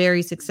weekend was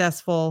very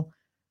successful.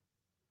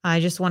 I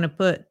just want to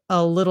put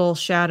a little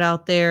shout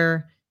out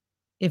there.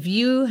 If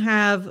you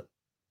have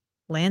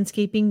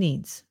landscaping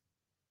needs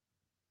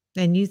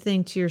and you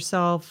think to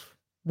yourself,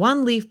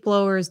 one leaf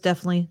blower is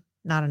definitely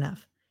not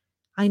enough.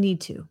 I need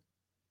two.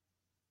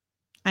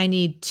 I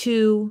need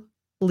 2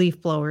 leaf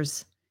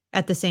blowers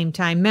at the same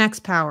time, max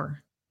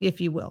power,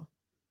 if you will.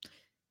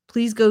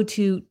 Please go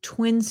to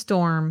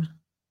twinstorm.com.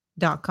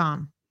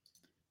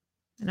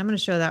 And I'm going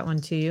to show that one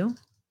to you.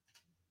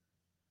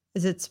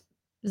 It's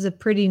a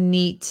pretty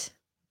neat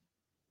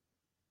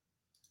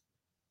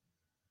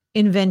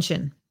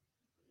invention.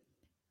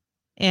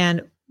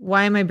 And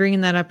why am I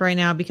bringing that up right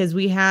now? Because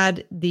we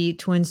had the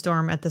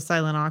Twinstorm at the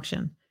silent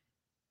auction,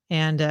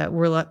 and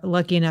we're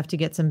lucky enough to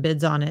get some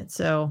bids on it.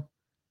 So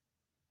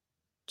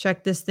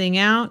check this thing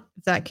out.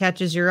 If that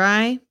catches your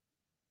eye,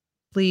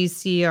 please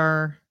see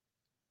our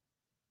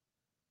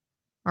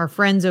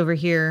friends over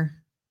here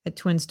at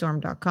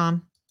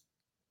twinstorm.com.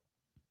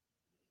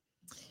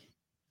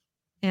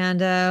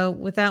 And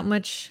without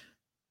much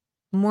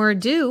more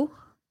ado,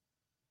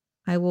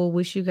 I will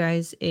wish you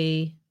guys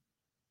a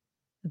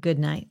good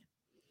night.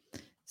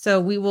 So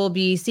we will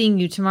be seeing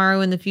you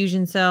tomorrow in the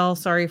Fusion Cell.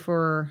 Sorry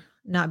for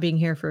not being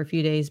here for a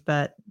few days,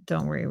 but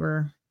don't worry,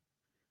 we're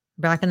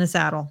back in the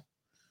saddle.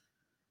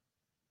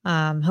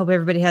 Hope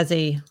everybody has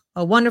a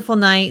wonderful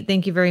night.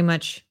 Thank you very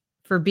much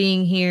for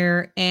being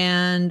here.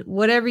 And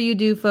whatever you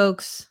do,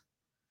 folks,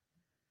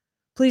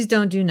 please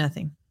don't do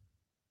nothing.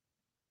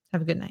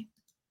 Have a good night.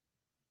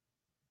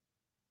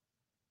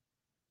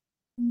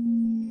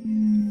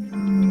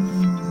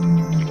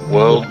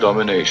 World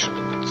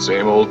domination.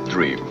 Same old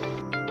dream.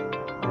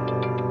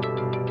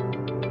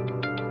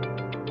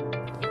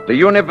 The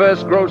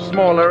universe grows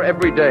smaller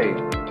every day.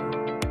 This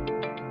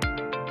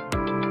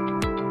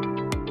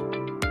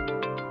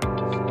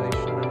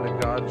nation under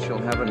God shall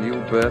have a new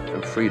birth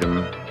of freedom,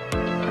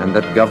 and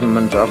that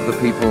government of the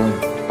people,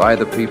 by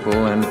the people,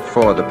 and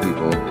for the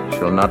people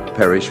shall not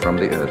perish from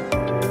the earth.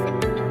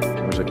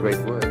 It was a great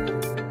word.